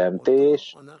teljes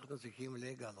teremtés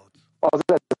az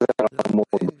ezen a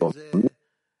módon,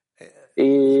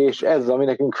 és ez, ami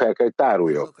nekünk fel kell, hogy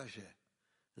táruljon.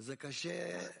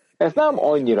 Ez nem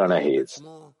annyira nehéz.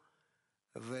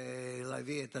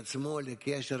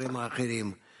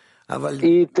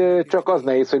 Itt csak az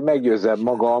nehéz, hogy meggyőzzem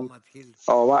magam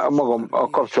a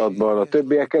kapcsolatban a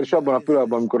többiekkel, és abban a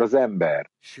pillanatban, amikor az ember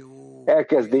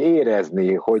elkezdi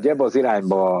érezni, hogy ebbe az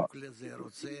irányba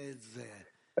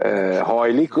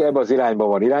hajlik, ebbe az irányba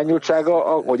van irányultsága,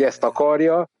 hogy ezt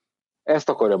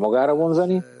akarja magára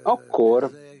vonzani,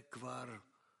 akkor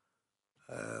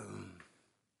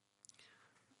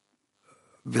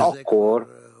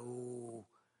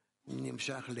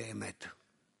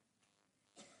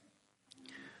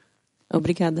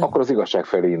Obrigada. Akkor az igazság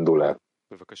felé indul el.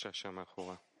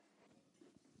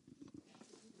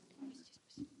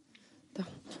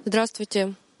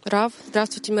 Здравствуйте, Рав.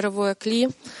 Здравствуйте, мировое Кли.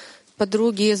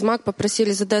 Подруги из МАГ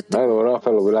попросили задать...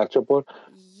 Fellow világcsoport.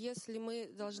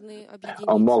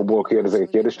 A magból kérdezek egy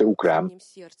kérdést, de ukrán.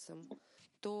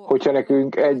 Hogyha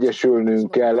nekünk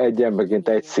egyesülnünk kell egy emberként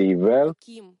egy szívvel,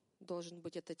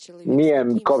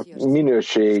 milyen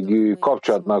minőségű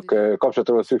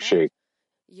kapcsolatra van szükség?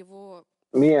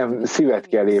 Milyen szívet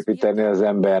kell építeni az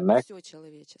embernek,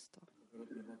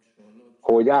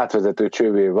 hogy átvezető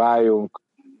csővé váljunk,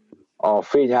 a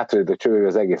fény átvezető csővé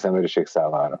az egész emberiség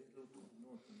számára.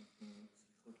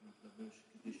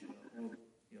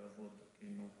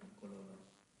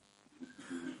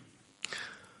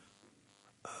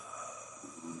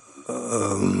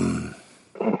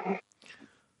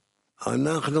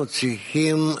 אנחנו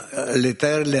צריכים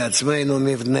לתאר לעצמנו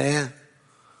מבנה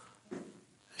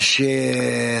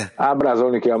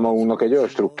ábrázolni kell magunknak egy olyan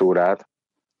struktúrát,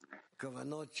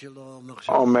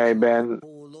 amelyben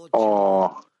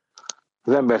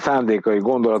az ember szándékai,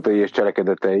 gondolatai és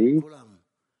cselekedetei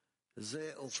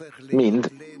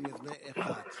mind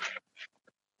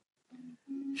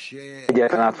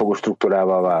egyetlen átfogó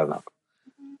struktúrával válnak.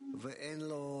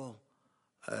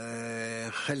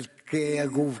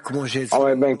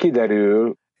 Amelyben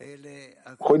kiderül,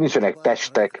 hogy nincsenek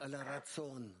testek,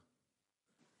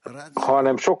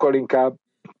 hanem sokkal inkább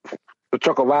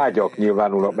csak a vágyak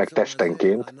nyilvánulnak meg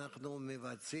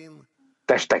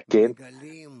testekként,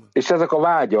 és ezek a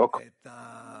vágyak,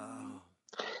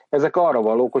 ezek arra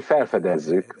valók, hogy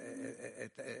felfedezzük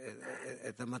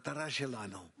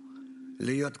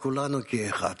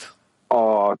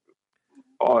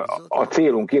a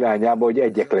célunk irányába, hogy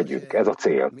egyek legyünk. Ez a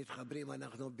cél.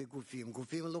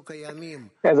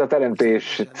 Ez a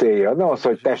teremtés célja. Nem az,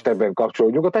 hogy testekben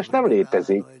kapcsolódjunk. A test nem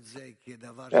létezik.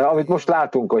 Amit most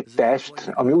látunk, hogy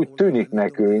test, ami úgy tűnik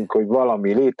nekünk, hogy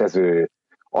valami létező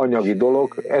anyagi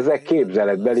dolog, ezek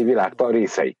képzeletbeli világtan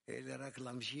részei.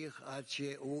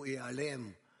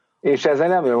 És ezzel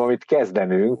nem olyan, amit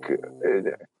kezdenünk,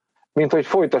 mint hogy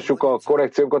folytassuk a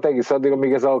korrekciónkat egész addig,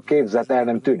 amíg ez a képzet el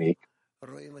nem tűnik.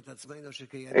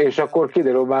 És akkor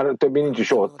kiderül, már többi nincs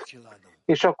is ott.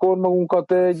 És akkor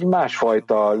magunkat egy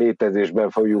másfajta létezésben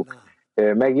fogjuk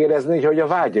megérezni, hogy a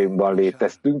vágyainkban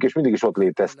léteztünk, és mindig is ott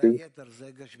léteztünk.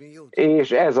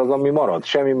 És ez az, ami marad,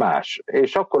 semmi más.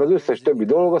 És akkor az összes többi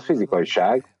dolog az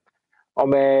fizikaiság,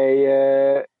 amely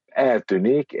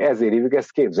eltűnik, ezért hívjuk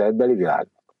ezt képzeletbeli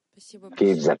világnak.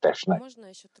 Képzetesnek.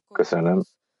 Köszönöm.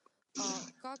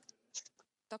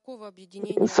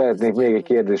 Szeretnék még egy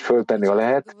kérdést föltenni, ha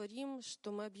lehet.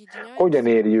 Hogyan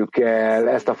érjük el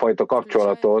ezt a fajta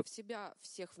kapcsolatot,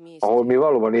 ahol mi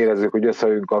valóban érezzük, hogy össze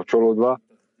vagyunk kapcsolódva,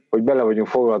 hogy bele vagyunk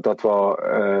foglaltatva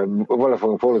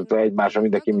egymásra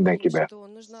mindenkibe.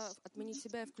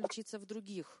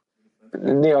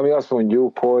 Néha mi azt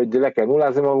mondjuk, hogy le kell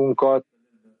nullázni magunkat,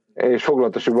 és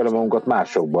foglaltassuk bele magunkat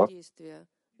másokba.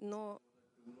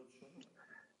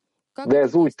 De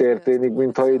ez úgy történik,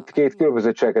 mintha itt két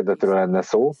különböző cselekedetről lenne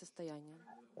szó.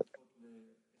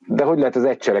 De hogy lehet ez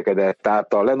egy cselekedet?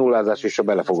 Tehát a lenullázás és a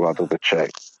belefoglaltatottság.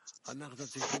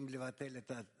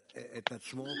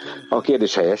 A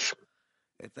kérdés helyes.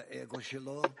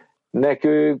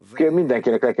 Nekünk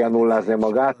mindenkinek le kell nullázni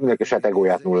magát, mindenki saját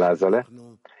egóját nullázza le.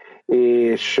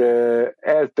 És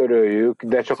eltöröljük,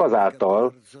 de csak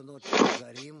azáltal,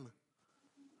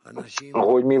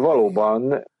 hogy mi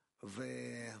valóban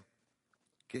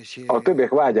a többiek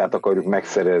vágyát akarjuk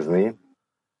megszerezni,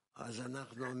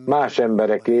 más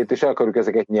emberekét, és el akarjuk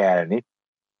ezeket nyelni,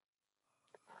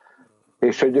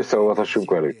 és hogy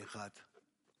összeolvadhassunk velük.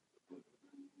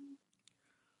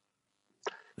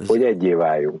 Hogy egyé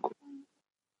váljunk.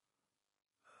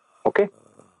 Oké?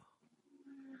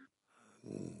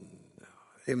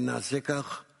 אם נעשה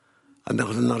כך,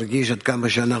 אנחנו נרגיש עד כמה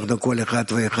שאנחנו כל אחד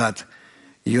ואחד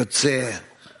יוצא.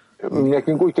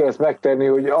 Nekünk úgy kell ezt megtenni,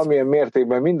 hogy amilyen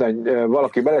mértékben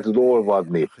valaki bele tud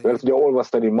olvadni, bele tudja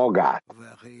olvasztani magát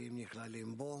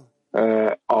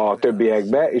a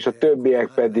többiekbe, és a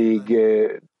többiek pedig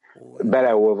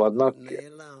beleolvadnak,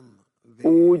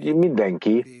 úgy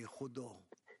mindenki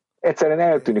egyszerűen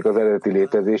eltűnik az eredeti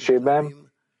létezésében,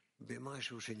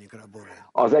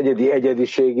 az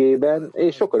egyediségében,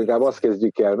 és sokkal inkább azt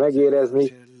kezdjük el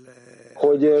megérezni,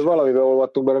 hogy valamiben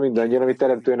olvadtunk bele mindannyian, amit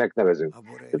teremtőnek nevezünk.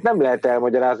 Ez nem lehet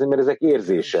elmagyarázni, mert ezek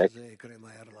érzések.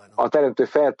 A teremtő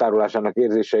feltárulásának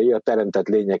érzései a teremtett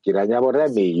lények irányában.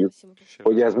 Reméljük,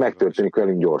 hogy ez megtörténik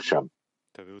velünk gyorsan.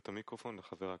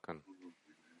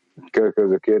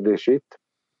 Következő kérdés itt.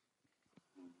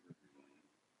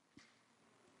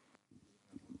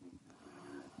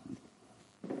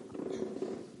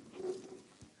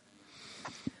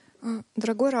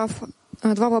 Дорогой Раф,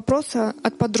 два вопроса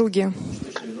от подруги.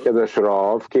 Kedves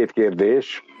Rav, két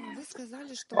kérdés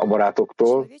a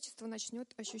barátoktól.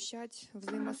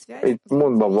 Itt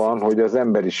mondva van, hogy az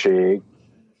emberiség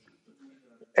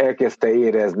elkezdte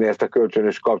érezni ezt a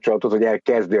kölcsönös kapcsolatot, hogy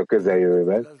elkezdi a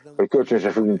közeljövőben, hogy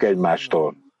kölcsönösen függünk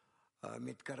egymástól.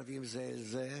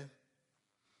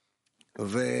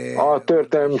 A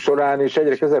történelem során is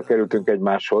egyre közelebb kerültünk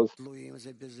egymáshoz,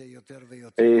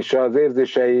 és az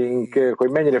érzéseink, hogy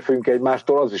mennyire függünk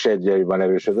egymástól, az is egyre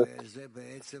erősödött.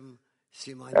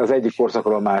 Az egyik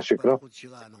korszakról a másikra.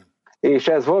 És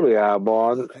ez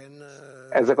valójában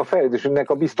ezek a fejlődésünknek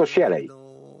a biztos jelei.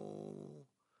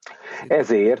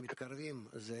 Ezért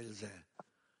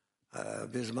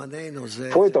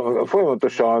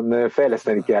folyamatosan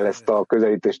fejleszteni kell ezt a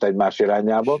közelítést egymás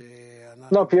irányába.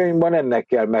 Napjainkban ennek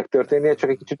kell megtörténnie, csak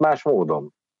egy kicsit más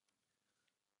módon.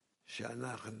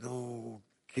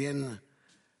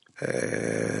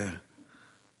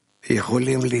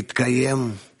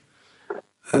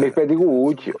 Mégpedig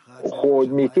úgy,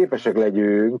 hogy mi képesek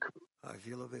legyünk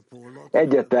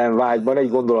egyetlen vágyban, egy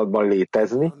gondolatban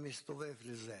létezni,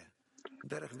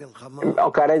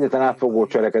 akár egyetlen átfogó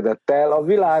cselekedettel. A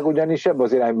világ ugyanis ebbe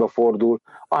az irányba fordul,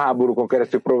 a háborúkon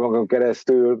keresztül, problémákon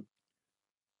keresztül.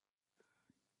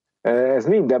 Ez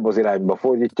mind ebbe az irányba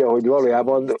fordítja, hogy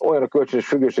valójában olyan a kölcsönös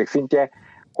függőség szintje,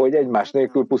 hogy egymás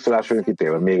nélkül pusztulás vagyunk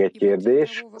kitéve. Még egy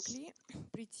kérdés.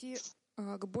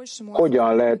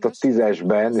 Hogyan lehet a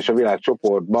 10-esben és a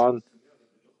világcsoportban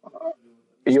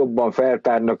jobban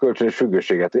feltárni a kölcsönös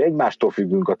függőséget? Hogy egymástól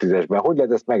függünk a 10-esben. Hogy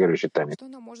lehet ezt megerősíteni?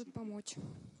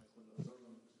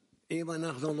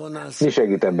 Mi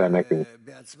segít ebben nekünk?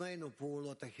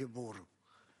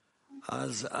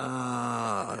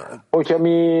 Hogyha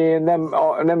mi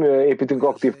nem építünk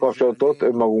aktív kapcsolatot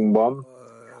önmagunkban,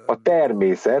 a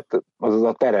természet, azaz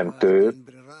a teremtő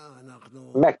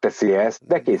megteszi ezt,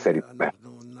 de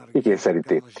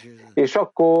kikényszeríti. És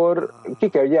akkor ki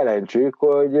kell, hogy jelentsük,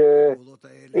 hogy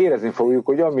érezni fogjuk,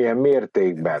 hogy amilyen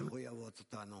mértékben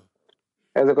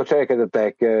ezek a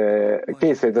cselekedetek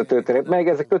kényszerítve történnek meg,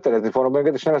 ezek kötelezni fognak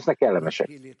minket, és nem lesznek kellemesek.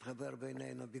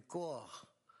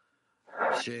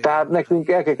 Tehát nekünk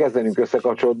el kell kezdenünk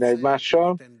összekapcsolódni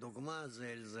egymással,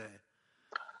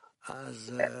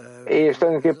 és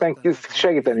tulajdonképpen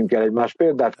segítenünk kell egymást,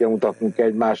 példát kell mutatnunk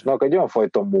egymásnak egy olyan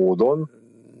fajta módon,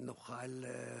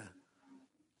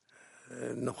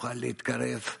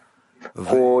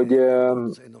 hogy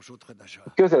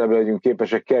közelebb legyünk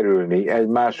képesek kerülni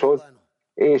egymáshoz,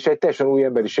 és egy teljesen új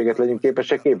emberiséget legyünk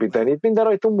képesek építeni. Itt minden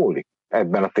rajtunk múlik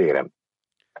ebben a téren.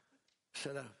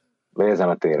 Vagy ezen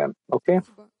a téren. Oké?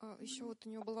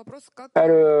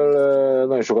 Erről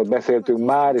nagyon sokat beszéltünk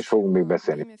már, és fogunk még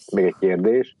beszélni. Még egy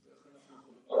kérdés.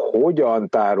 Hogyan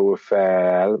tárul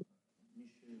fel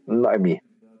mi?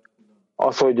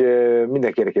 Az, hogy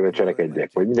mindenki érdekében cselekedjek,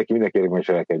 vagy mindenki érdekében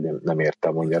cselekedjen, nem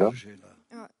értem, mondjára.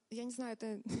 Я не знаю, это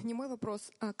не мой вопрос.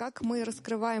 Как мы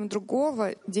раскрываем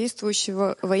другого,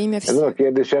 действующего во имя всех? Ez a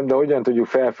kérdésem, de hogyan tudjuk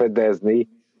felfedezni,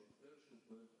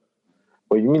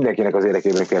 hogy mindenkinek az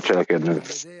érdekében kell cselekednünk?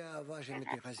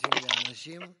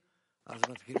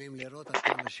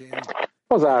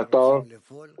 Azáltal,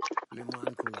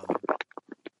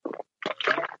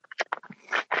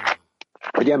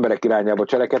 hogy emberek irányába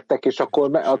cselekedtek, és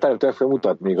akkor a teremtő fel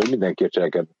mutatni, hogy mindenki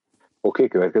cselekedett. Oké,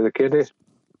 következő kérdés.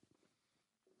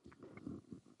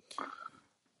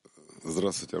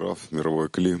 Здравствуйте, Раф, мировой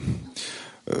Кли.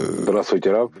 Здравствуйте,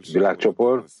 Раф,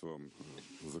 világcsoport.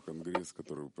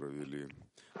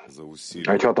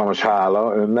 Egy hatalmas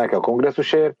hála önnek a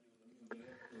kongresszusért,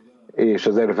 és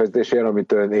az erőfeszítésért,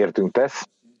 amit ön értünk tesz,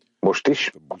 most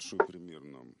is.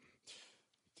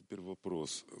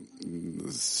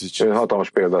 Hatalmas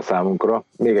példa a számunkra.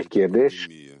 Még egy kérdés.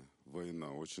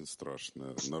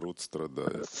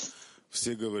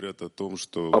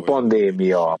 A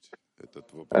pandémia,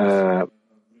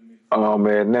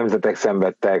 amely nemzetek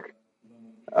szenvedtek,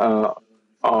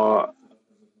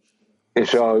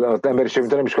 és az emberiség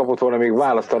nem is kapott volna még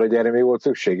választ arra, hogy erre még volt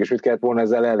szükség, és mit kellett volna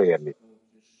ezzel elérni.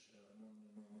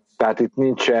 Tehát itt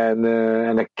nincsen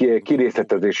ennek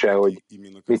kirészletezése, hogy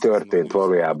mi történt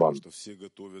valójában.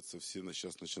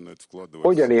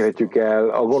 Hogyan érhetjük el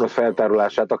a gonosz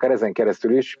feltárulását, akár ezen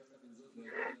keresztül is,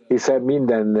 hiszen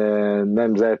minden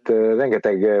nemzet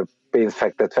rengeteg pénzt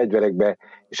fektet fegyverekbe,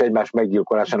 és egymás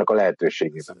meggyilkolásának a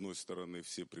lehetőségében.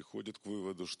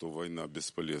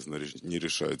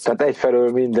 Tehát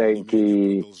egyfelől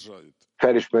mindenki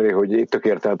felismeri, hogy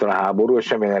tökéletlen a háború, és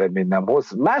semmilyen eredményt nem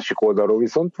hoz. Másik oldalról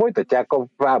viszont folytatják a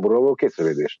háborúról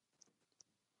készülődést.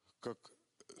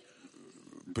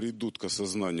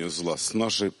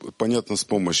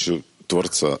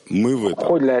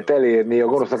 Hogy lehet elérni a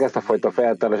gonosznak ezt a fajta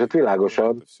feltárását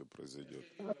világosan?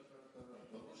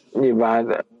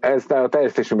 Nyilván ezt a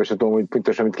teljesítésünkben sem tudom, hogy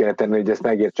pontosan mit kéne tenni, hogy ezt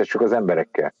megértsessük az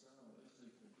emberekkel.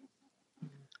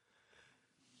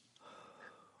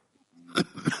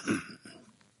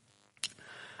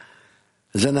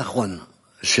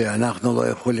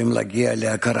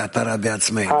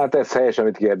 Hát ez helyes,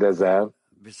 amit kérdezel.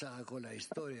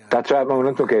 Tehát saját magunk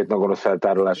nem tudunk eljutni a gonosz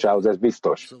feltárolásához, ez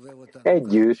biztos.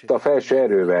 Együtt a felső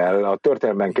erővel, a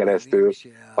történelmen keresztül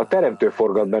a teremtő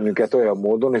forgat bennünket olyan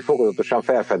módon, hogy fokozatosan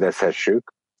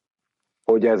felfedezhessük,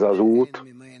 hogy ez az út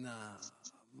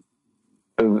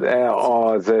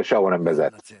az sehol nem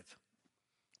vezet.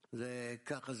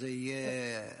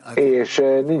 És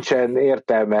nincsen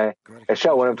értelme, ez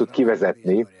sehol nem tud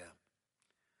kivezetni.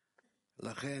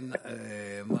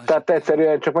 Tehát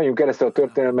egyszerűen csak menjünk keresztül a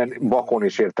történelmen vakon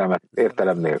és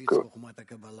értelem nélkül.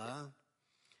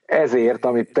 Ezért,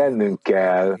 amit tennünk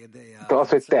kell, az,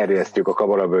 hogy terjesztjük a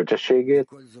kabala bölcsességét,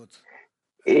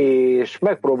 és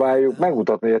megpróbáljuk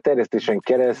megmutatni, hogy a terjesztésen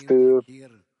keresztül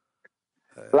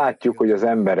látjuk, hogy az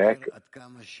emberek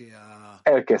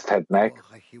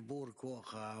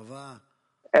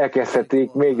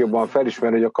elkezdhetik még jobban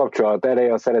felismerni, hogy a kapcsolat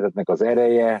ereje, a szeretetnek az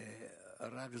ereje,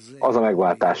 az a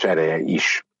megváltás ereje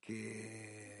is.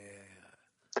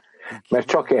 Mert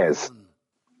csak ez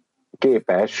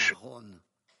képes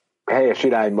helyes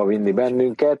irányba vinni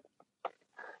bennünket,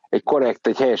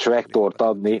 egy helyes vektort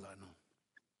adni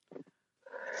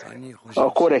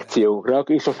a korrekcióknak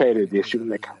és a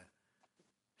fejlődésünknek.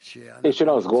 És én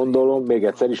azt gondolom, még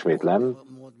egyszer ismétlem,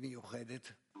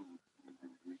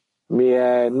 mi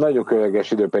nagyon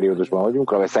különleges időperiódusban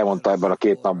vagyunk, ahogy elmondta ebben a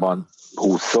 2 napban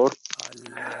 20-szor.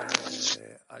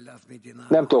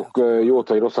 Nem tudok jót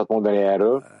vagy rosszat mondani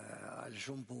erről.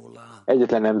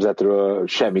 Egyetlen nemzetről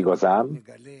sem igazán,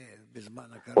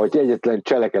 vagy egyetlen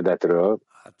cselekedetről.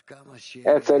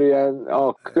 Egyszerűen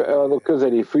a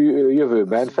közeli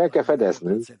jövőben fel kell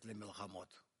fedeznünk,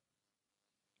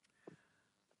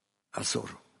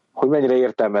 hogy mennyire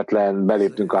értelmetlen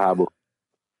beléptünk a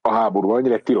háborúba,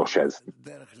 mennyire tilos ez.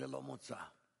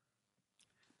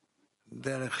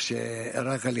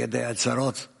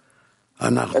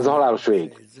 Ez a halálos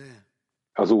vég,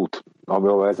 az út,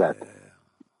 ahol vezet.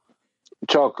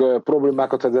 Csak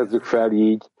problémákat vezezzük fel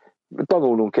így,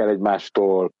 tanulnunk kell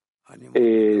egymástól,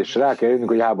 és rá kell jönnünk,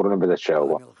 hogy a háború nem vezet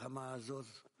sehova.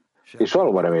 És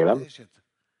valóban remélem,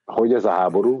 hogy ez a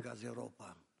háború,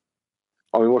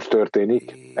 ami most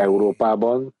történik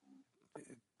Európában,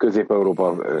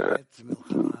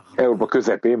 Európa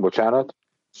közepén, bocsánat,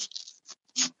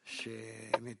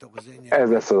 ez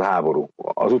lesz a háború,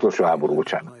 az utolsó háború,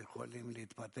 bocsánat.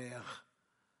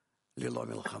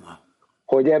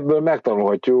 Hogy ebből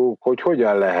megtanulhatjuk, hogy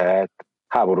hogyan lehet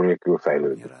háború nélkül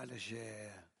fejlődni.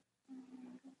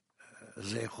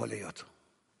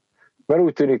 Mert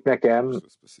úgy tűnik nekem,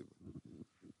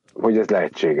 hogy ez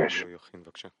lehetséges.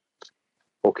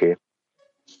 Oké.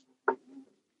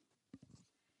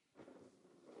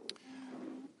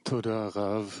 Toda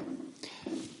Rav.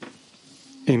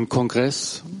 Im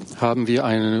Kongress haben wir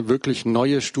eine wirklich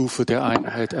neue Stufe der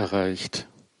Einheit erreicht.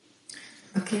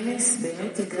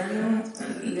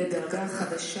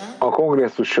 A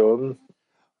kongresszuson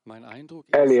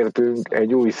elértünk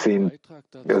egy új szint,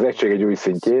 az egység egy új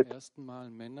szintjét.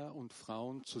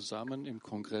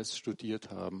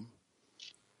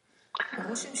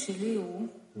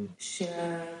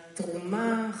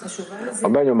 A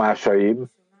benyomásaim,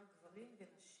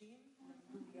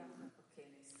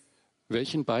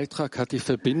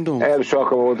 első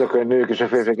alkalommal voltak, hogy a nők és a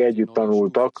férfiak együtt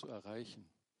tanultak,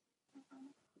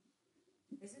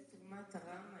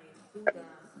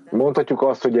 Mondhatjuk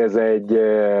azt, hogy ez egy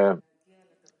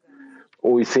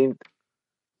új szint.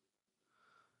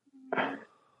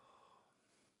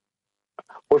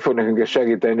 Hogy fog nekünk ez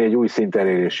segíteni egy új szint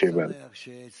elérésében?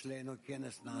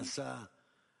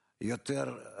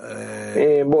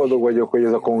 Én boldog vagyok, hogy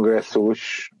ez a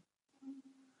kongresszus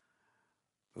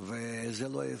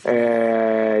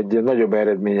egy nagyobb,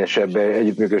 eredményesebb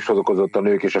együttműködést okozott a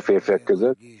nők és a férfiak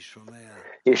között,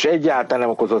 és egyáltalán nem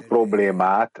okozott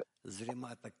problémát,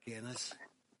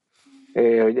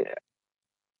 hogy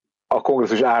a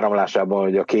kongresszus áramlásában,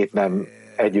 hogy a két nem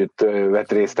együtt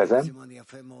vett részt ezen.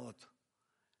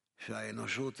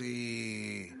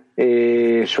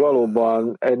 És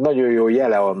valóban egy nagyon jó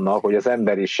jele annak, hogy az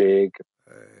emberiség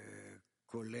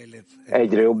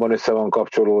egyre jobban össze van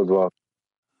kapcsolódva,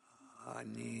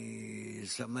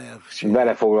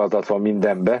 belefoglaltatva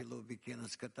mindenbe.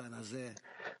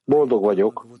 Boldog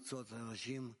vagyok,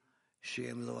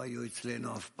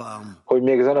 hogy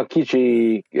még ezen a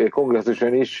kicsi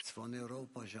kongresszuson is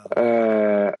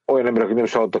olyan emberek, akik nem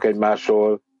is hallottak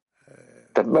egymásról,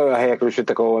 tehát olyan helyekről is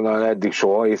jöttek, ahol eddig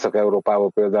soha,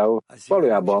 Észak-Európából például.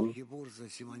 Valójában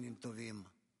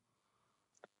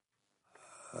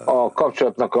a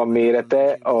kapcsolatnak a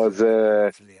mérete az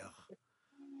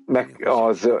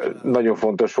nagyon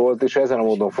fontos volt, és ha ezen a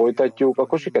módon folytatjuk,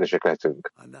 akkor sikeresek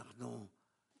lehetünk.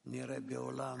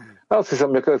 Azt hiszem,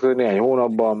 hogy a következő néhány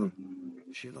hónapban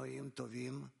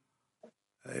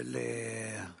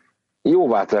jó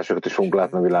változásokat is fogunk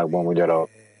látni a világban, magyarul.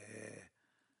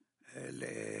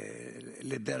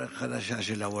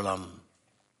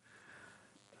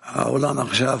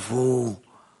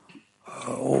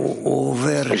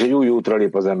 És egy új útra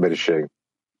lép az emberiség.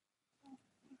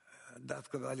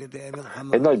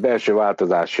 Egy nagy belső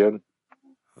változás jön,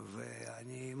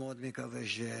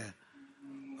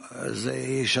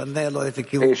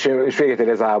 és véget ér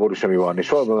ez a háború, ami van. És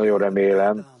valóban nagyon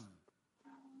remélem,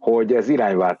 hogy ez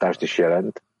irányváltást is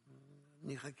jelent.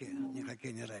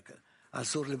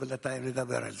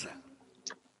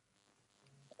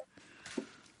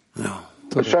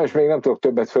 Sajnos még nem tudok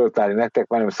többet föltárni nektek,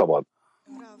 mert nem szabad.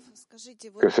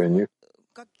 Köszönjük.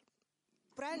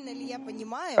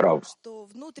 Rav,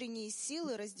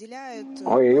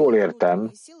 ha én jól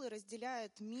értem,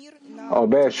 a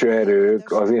belső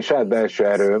erők, az én saját belső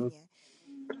erőm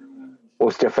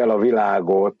osztja fel a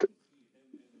világot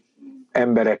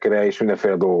emberekre és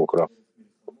mindenféle dolgokra.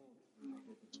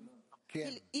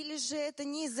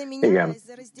 Igen.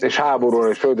 És háborúra,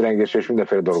 és földrengésre, és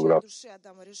mindenféle dologra.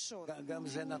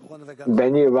 De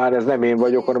nyilván ez nem én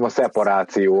vagyok, hanem a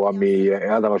szeparáció, ami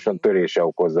általánosan törése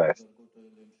okozza ezt.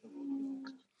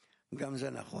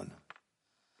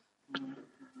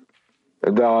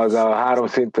 De az a három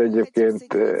szint egyébként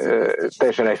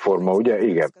teljesen egyforma, ugye?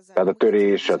 Igen. Tehát a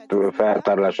törés, a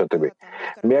feltárolás, stb.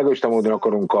 Mi egoista módon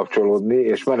akarunk kapcsolódni,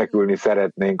 és menekülni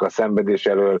szeretnénk a szenvedés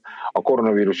elől, a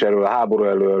koronavírus elől, a háború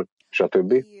elől,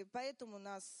 stb.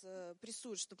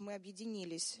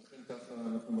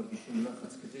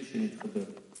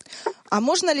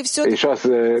 És az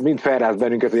mind felráz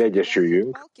bennünket, hogy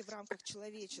egyesüljünk.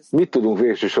 Mit tudunk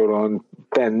végső soron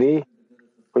tenni,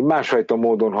 hogy másfajta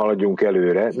módon haladjunk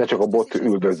előre, ne csak a bot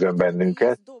üldözzön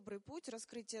bennünket.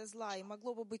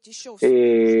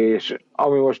 És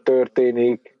ami most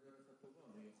történik,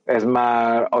 ez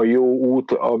már a jó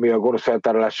út, ami a gonosz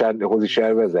feltárolásához is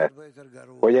elvezet?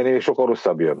 Vagy ennél sokkal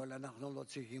rosszabb jön?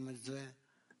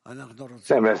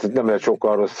 Nem lesz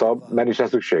sokkal rosszabb, mert is lesz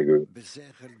szükségünk.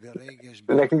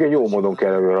 Nekünk egy jó módon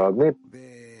kell előadni.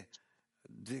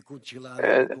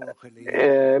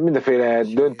 Mindenféle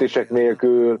döntések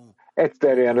nélkül,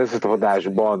 egyszerűen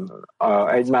összetartásban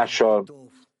egymással,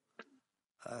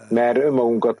 mert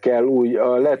önmagunkat kell úgy,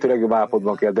 a lehető legjobb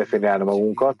állapotban kell definiálni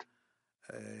magunkat,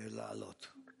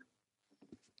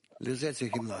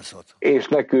 és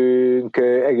nekünk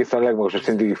egészen a legmagasabb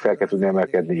szintig fel kell tudni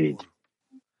emelkedni így.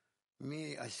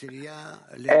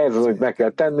 Ez az, amit meg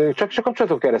kell tennünk, csak a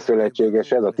kapcsolatok keresztül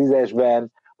lehetséges, ez a 10-esben,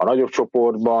 a nagyobb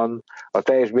csoportban, a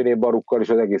teljes Béné Barukkal és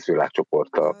az egész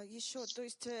világcsoporttal.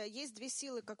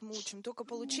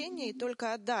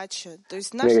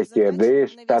 Még egy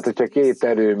kérdés, tehát hogyha két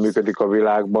erő működik a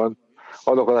világban,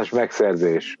 adakozás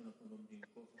megszerzés,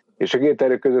 és a két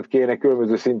erő között kéne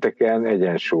különböző szinteken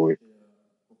egyensúly.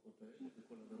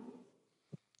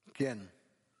 Igen.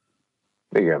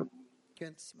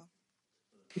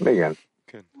 Igen.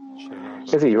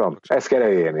 Ez így van. Ezt kell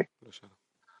elérni.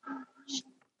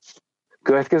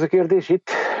 Következő kérdés itt.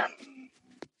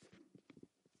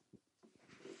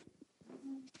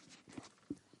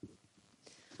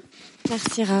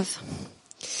 Merci, Rav.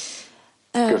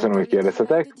 Köszönöm, hogy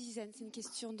kérdeztetek.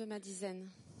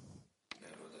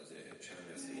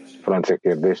 Francia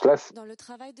kérdés lesz. Dans le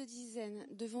travail de dizaine,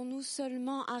 devons-nous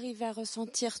seulement arriver à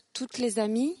ressentir toutes les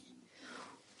amies?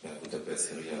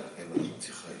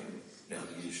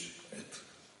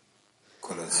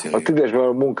 A tízesben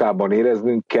a munkában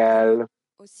éreznünk kell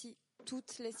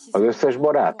az összes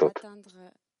barátot.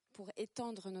 Pour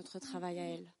étendre notre travail à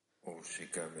elle.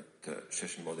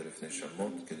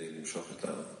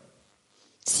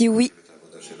 Si oui.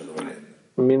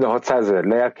 Mind a 600 000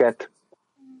 lelket.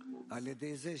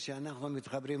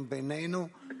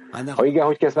 Ha igen,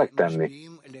 hogy kezd megtenni?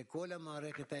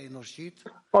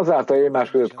 Azáltal, hogy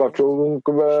egymás között kapcsolódunk,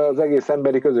 az egész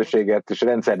emberi közösséget és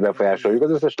rendszert befolyásoljuk,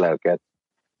 az összes lelket,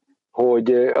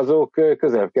 hogy azok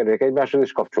közelebb kerüljenek egymáshoz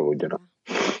és kapcsolódjanak.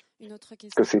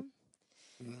 Köszi.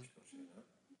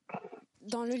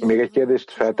 Még egy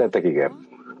kérdést feltettek, igen.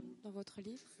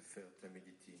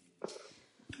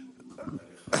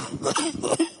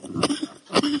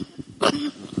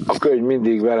 A könyv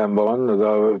mindig velem van, az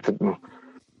a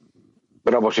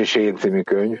Rabas és én című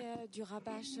könyv.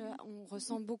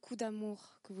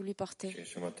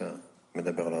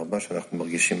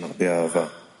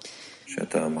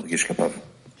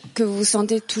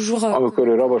 Amikor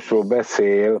ő Rabasról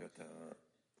beszél,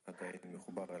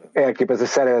 elképesztő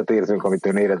szeretet érzünk, amit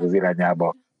ön érez az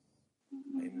irányába.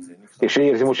 És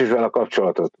érzi most is vele a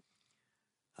kapcsolatot.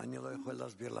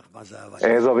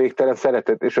 Ez a végtelen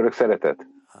szeretet és örök szeretet?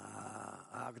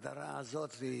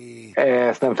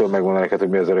 Ezt nem tudom megmondani neked, hogy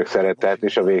mi az örök szeretet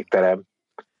és a végtelen.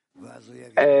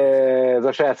 Ez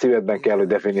a saját szívedben kell, hogy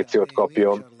definíciót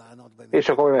kapjon, és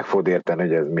akkor meg fogod érteni,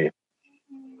 hogy ez mi.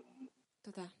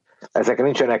 Ezek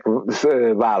nincsenek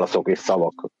válaszok és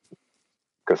szavak.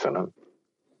 Köszönöm.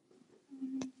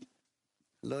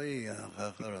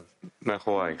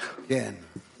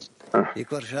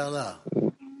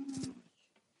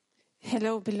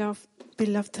 Hello,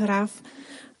 beloved Rav.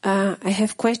 I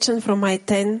have question from my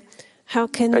 10. How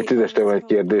can egy tízestől van egy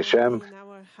kérdésem.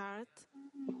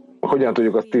 Hogyan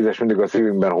tudjuk a tízes mindig a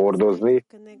szívünkben hordozni,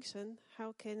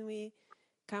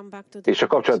 és a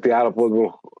kapcsolati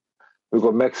állapotból,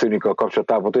 amikor megszűnik a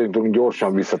kapcsolatállapot, hogy tudunk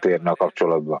gyorsan visszatérni a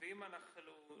kapcsolatba.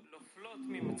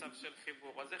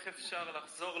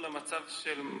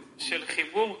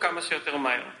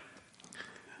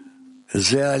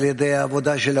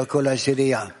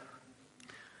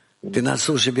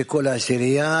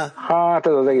 Hát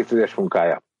ez az egész tízes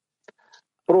munkája.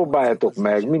 Próbáljátok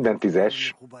meg minden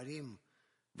tízes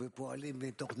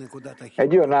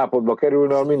egy olyan állapotba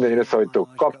kerülni, ahol mindannyian össze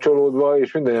vagytok kapcsolódva,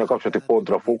 és mindannyian a kapcsolati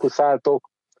pontra fókuszáltok,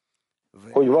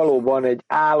 hogy valóban egy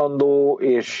állandó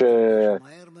és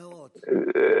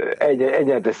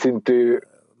egyenletes szintű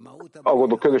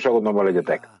közös aggodalommal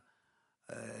legyetek.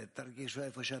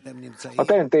 A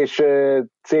teremtés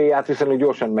célját viszonylag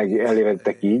gyorsan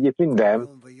elérhettek így. Itt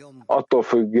minden attól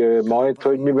függ majd,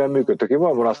 hogy miben működtök. Én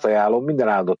valóban azt ajánlom, minden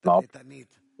áldott nap,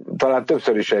 talán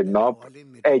többször is egy nap,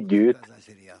 együtt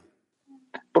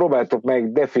próbáltok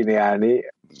meg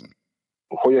definiálni,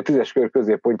 hogy a tízes kör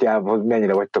középpontjához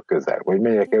mennyire vagytok közel, vagy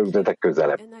mennyire kerültetek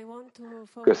közelebb.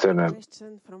 Köszönöm.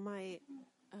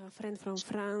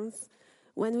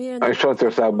 És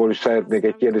Franciaországból is szeretnék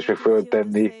egy kérdést meg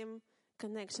föltenni.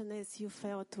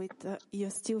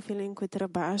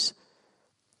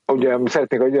 Ugye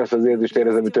szeretnék, hogy azt az érzést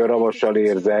érezem, amit ő Ravassal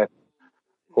érzett,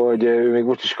 hogy ő még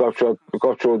most is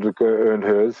kapcsolódik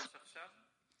önhöz.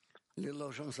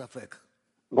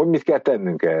 Hogy mit kell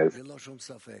tennünk ehhez?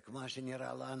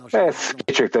 Ez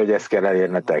kétségtelen, hogy ezt kell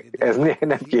elérnetek. Ez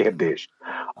nem kérdés.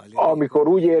 Amikor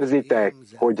úgy érzitek,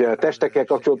 hogy a testekkel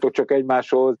kapcsolatok csak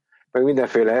egymáshoz, meg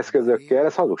mindenféle eszközökkel,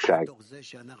 ez hazugság.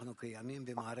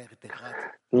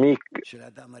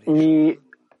 Mi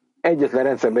egyetlen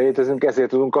rendszerben létezünk, ezért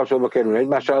tudunk kapcsolatba kerülni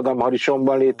egymással, Adam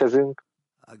Harishonban létezünk,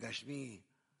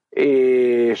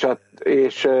 és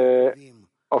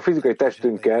a fizikai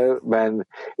testünkben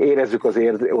érezzük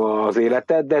az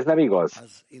életet, de ez nem igaz.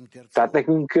 Tehát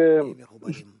nekünk,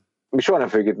 mi soha nem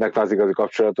fogjuk itt megtalálni az igazi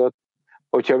kapcsolatot.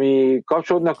 Hogyha mi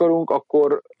kapcsolódni akarunk,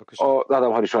 akkor az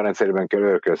Adam Harishon rendszerében kell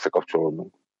örökkel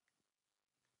összekapcsolódnunk.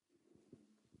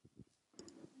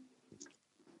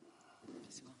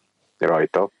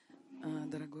 Rajta.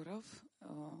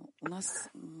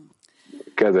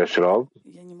 Kedves Rav,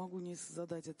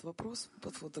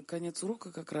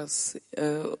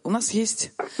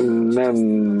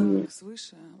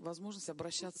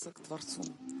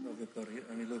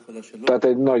 tehát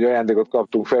egy nagy ajándékot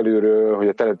kaptunk felülről, hogy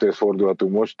a teremtőhöz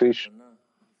fordulhatunk most is.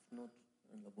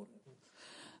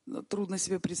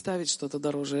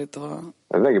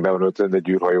 Ez neki be van öltözve egy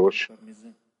űrhajós.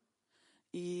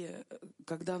 И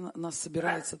когда нас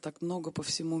собирается так много по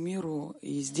всему миру,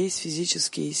 и здесь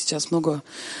физически, и сейчас много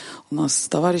у нас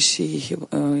товарищей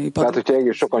и Tehát, hogyha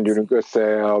egész sokan gyűlünk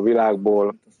össze a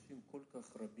világból,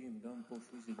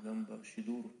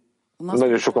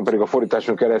 nagyon sokan pedig a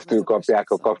fordításon keresztül kapják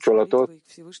a kapcsolatot,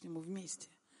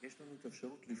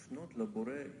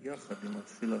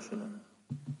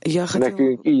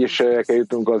 nekünk így is el kell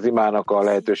jutnunk az imának a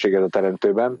lehetőséget a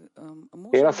teremtőben.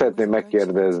 Én azt szeretném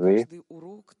megkérdezni,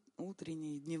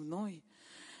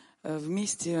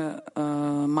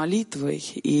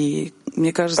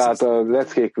 tehát a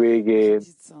leckék végén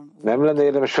nem lenne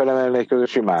érdemes felemelni egy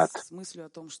közös imát?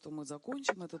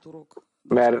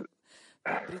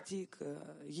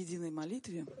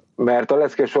 Mert a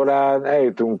lecke során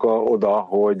eljutunk oda,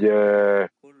 hogy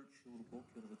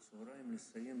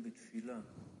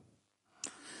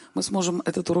мы сможем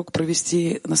этот урок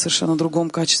провести на совершенно другом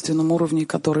качественном уровне,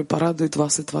 который порадует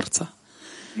вас и Творца.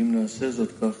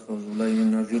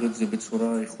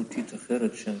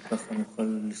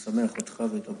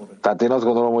 Tehát én azt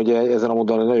gondolom, hogy ezen a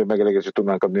módon nagyobb megelégedést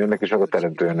tudnánk adni önnek és meg a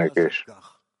teremtőnek is.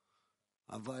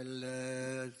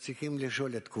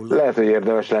 Lehet, hogy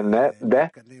érdemes lenne,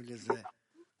 de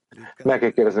meg kell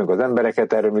kérdeznünk az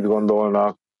embereket, erről mit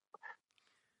gondolnak,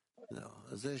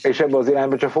 és ebben az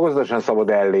irányban csak fokozatosan szabad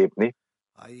ellépni.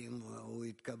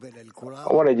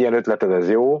 Van egy ilyen ötleted, ez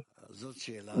jó,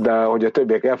 de hogy a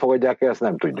többiek elfogadják-e, ezt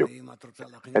nem tudjuk.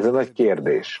 Ez egy nagy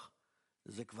kérdés.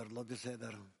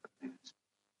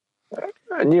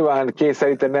 Nyilván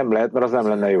kényszeríteni nem lehet, mert az nem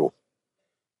lenne jó.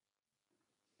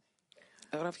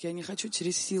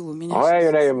 Ha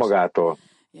eljön magától.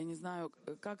 Én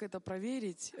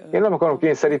nem akarom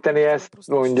kényszeríteni ezt,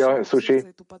 mondja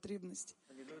Susi.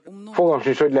 Fogalmam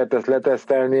sincs, hogy lehet ezt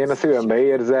letesztelni, én a szívembe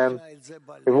érzem,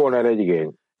 hogy volna erre egy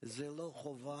igény.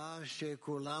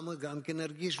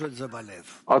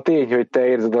 A tény, hogy te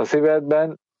érzed a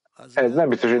szívedben, ez nem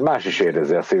biztos, hogy más is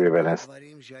érezi a szívében ezt.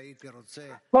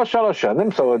 Lassan, nem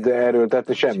szabad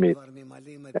erőltetni semmit.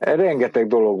 Rengeteg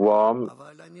dolog van,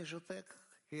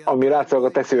 ami látszólag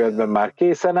a te szívedben már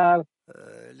készen áll,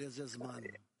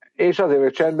 és azért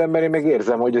vagyok csendben, mert én meg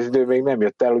érzem, hogy az idő még nem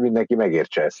jött el, hogy mindenki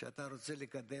megértse ezt.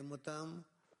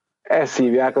 Ezt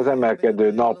hívják az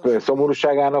emelkedő nap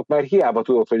szomorúságának, mert hiába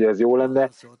tudod, hogy ez jó lenne,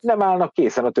 nem állnak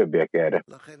készen a többiek erre.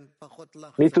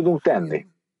 Mit tudunk tenni?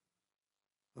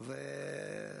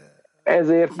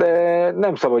 Ezért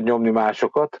nem szabad nyomni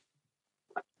másokat.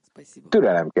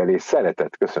 Türelem kell és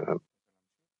szeretet. Köszönöm.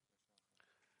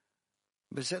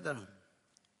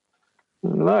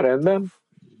 Na, rendben.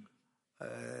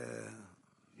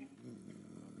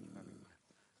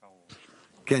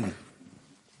 Ken.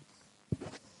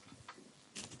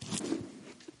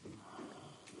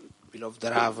 Beloved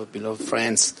Rav, beloved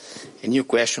friends, a new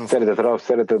question. Szeretett Rav,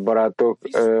 szeretett barátok,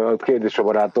 a kérdés a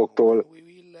barátoktól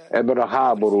ebben a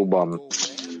háborúban.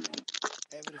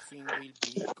 Everything will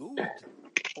be good,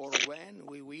 or when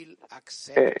we will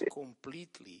accept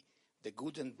completely the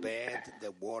good and bad, the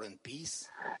war and peace.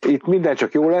 Itt minden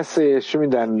csak jó lesz, és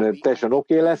minden teljesen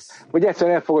oké lesz, vagy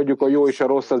egyszerűen elfogadjuk a jó és a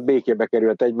rossz, az békébe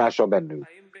kerülhet egymással bennünk.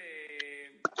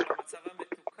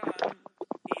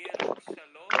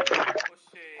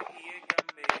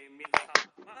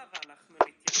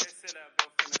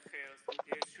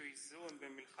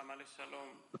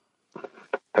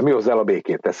 Te mi hozzá a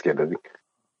békét? Ezt kérdezik.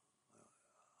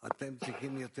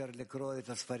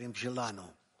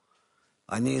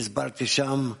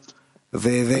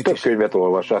 Több könyvet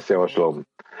olvas, azt javaslom.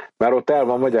 Már ott el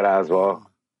van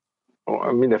magyarázva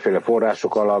mindenféle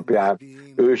források alapján,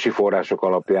 ősi források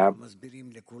alapján.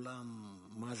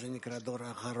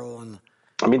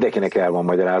 Mindenkinek el van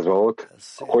magyarázva ott,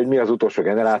 hogy mi az utolsó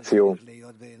generáció.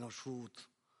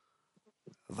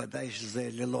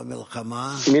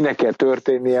 Minek kell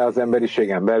történnie az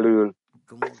emberiségen belül.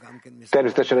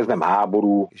 Természetesen ez nem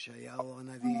háború.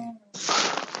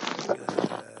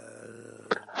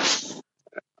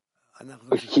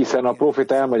 Hiszen a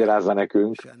proféta elmagyarázza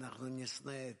nekünk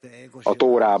a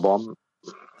Tórában,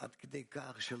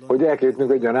 hogy el kell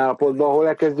jutnunk egy olyan állapotba, ahol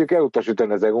elkezdjük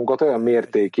elutasítani az egónkat olyan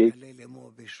mértékig,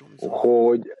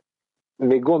 hogy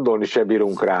még gondolni se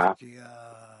bírunk rá.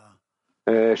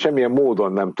 Semmilyen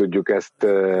módon nem tudjuk ezt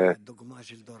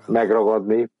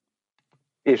megragadni,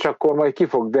 és akkor majd ki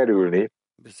fog derülni,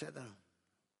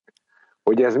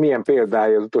 hogy ez milyen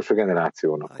példája az utolsó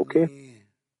generációnak, oké?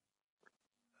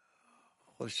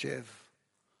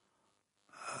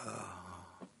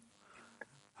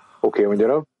 Oké,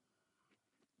 mondja.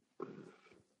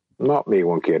 Na, még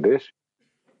van kérdés.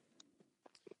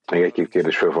 Még egy-két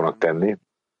kérdés fel fognak tenni.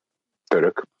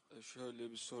 Török.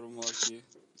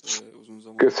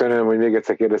 Köszönöm, hogy még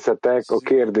egyszer kérdeztetek. A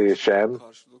kérdésem,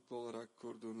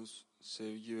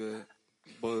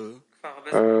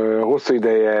 hosszú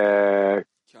ideje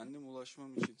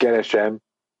keresem,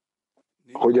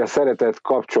 hogy a szeretet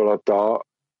kapcsolata,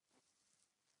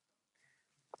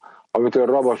 amitől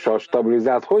Rabassal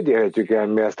stabilizált, hogy élhetjük el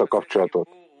mi ezt a kapcsolatot?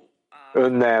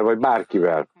 Önnel, vagy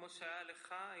bárkivel?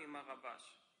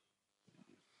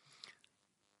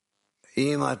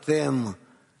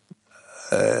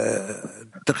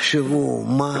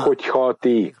 Hogyha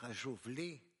ti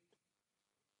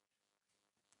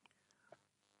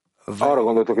arra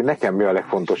gondoltok, hogy nekem mi a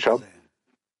legfontosabb,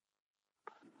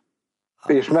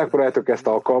 és megpróbáljátok ezt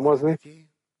alkalmazni,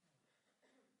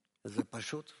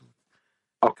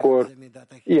 akkor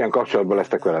ilyen kapcsolatban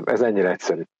lesztek velem. Ez ennyire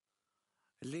egyszerű.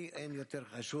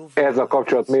 Ez a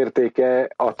kapcsolat mértéke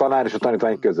a tanár és a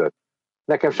tanítvány között.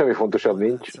 Nekem semmi fontosabb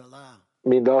nincs,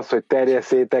 mint az, hogy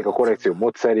terjesszétek a korrekció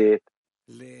módszerét,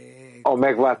 a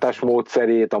megváltás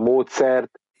módszerét, a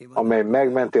módszert, amely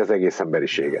megmenti az egész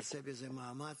emberiséget.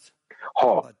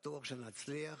 Ha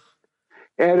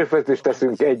erőfeszítést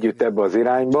teszünk együtt ebbe az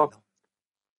irányba,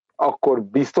 akkor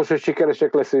biztos, hogy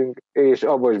sikeresek leszünk, és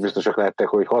abban is biztosak lehettek,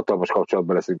 hogy hatalmas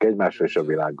kapcsolatban leszünk egymással és a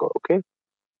világgal, oké?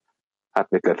 Hát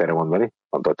mit lehet erre mondani?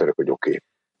 Mondta a török, hogy oké.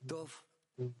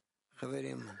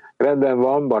 Rendben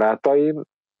van, barátaim,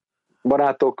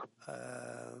 barátok.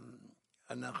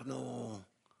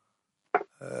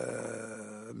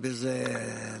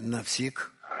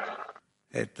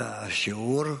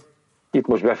 Itt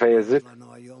most befejezzük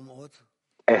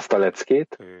ezt a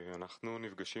leckét.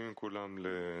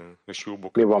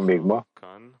 Mi van még ma?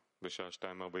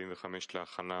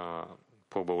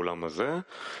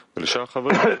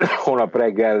 Holnap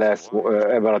reggel lesz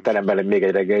ebben a teremben még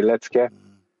egy reggeli lecke,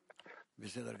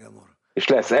 és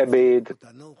lesz ebéd,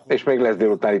 és még lesz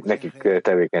délután itt nekik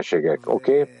tevékenységek,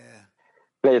 oké?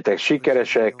 Legyetek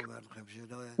sikeresek,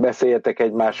 beszéljetek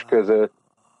egymás között,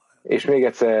 és még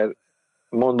egyszer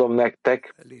mondom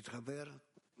nektek,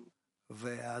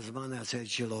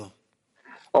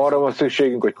 arra van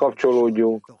szükségünk, hogy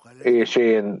kapcsolódjunk, és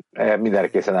én mindenre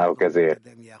készen állok ezért.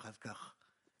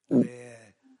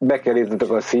 Be kell lépnetek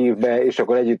a szívbe, és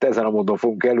akkor együtt ezen a módon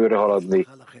fogunk előre haladni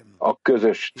a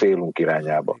közös célunk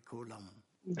irányába.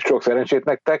 Sok szerencsét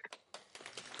nektek,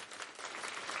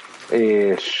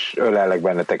 és ölellek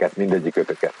benneteket,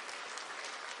 mindegyikötöket.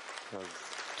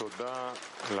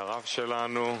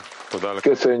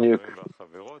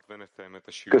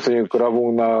 Köszönjük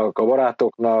Ravunknak, a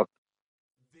barátoknak,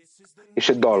 és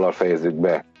egy dallal fejezzük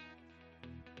be.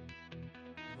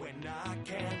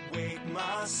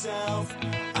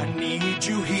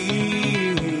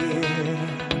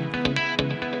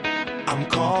 I'm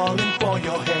calling for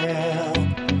your help.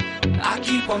 I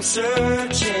keep on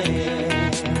searching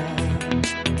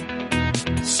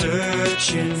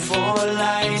for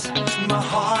light. My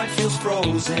heart feels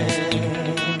frozen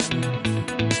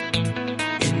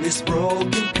in this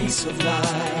broken piece of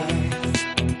life.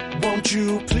 Won't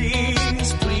you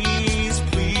please, please,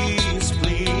 please,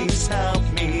 please help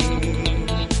me?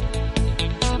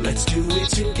 Let's do it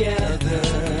together.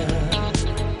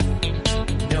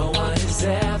 No one is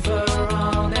ever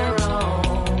on their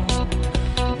own.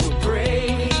 We'll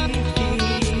break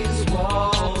these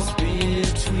walls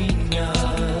between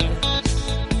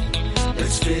us.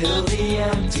 Let's fill the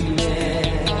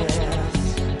emptiness,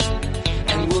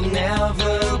 and we'll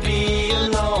never be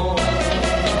alone.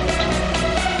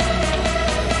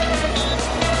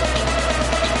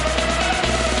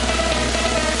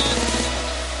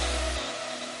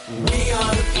 We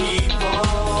are the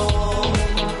people.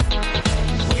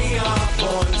 We are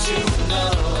born to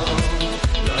love.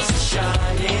 Love's a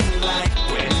shining light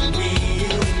when we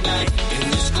unite in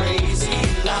this crazy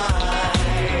life.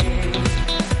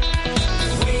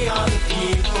 We are the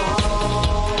people.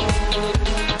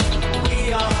 We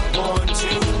are born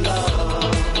to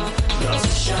love. Love's a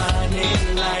shining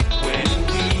light when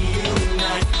we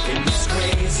unite in this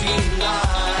crazy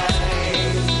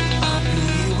life. I'll be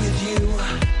with you.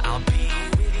 I'll be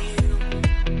with you.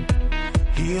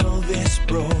 Heal this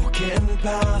broken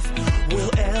path.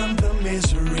 We'll end the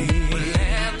misery. We'll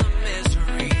end the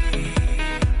misery.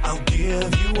 I'll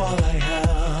give you all I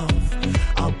have.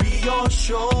 I'll be your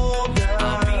shoulder.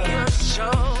 I'll be your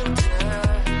shoulder.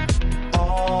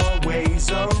 Always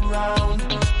around.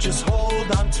 Just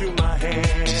hold on to my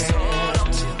hand. Just hold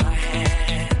on to my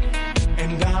hand.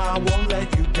 And I won't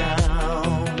let you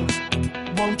down.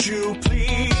 Won't you please?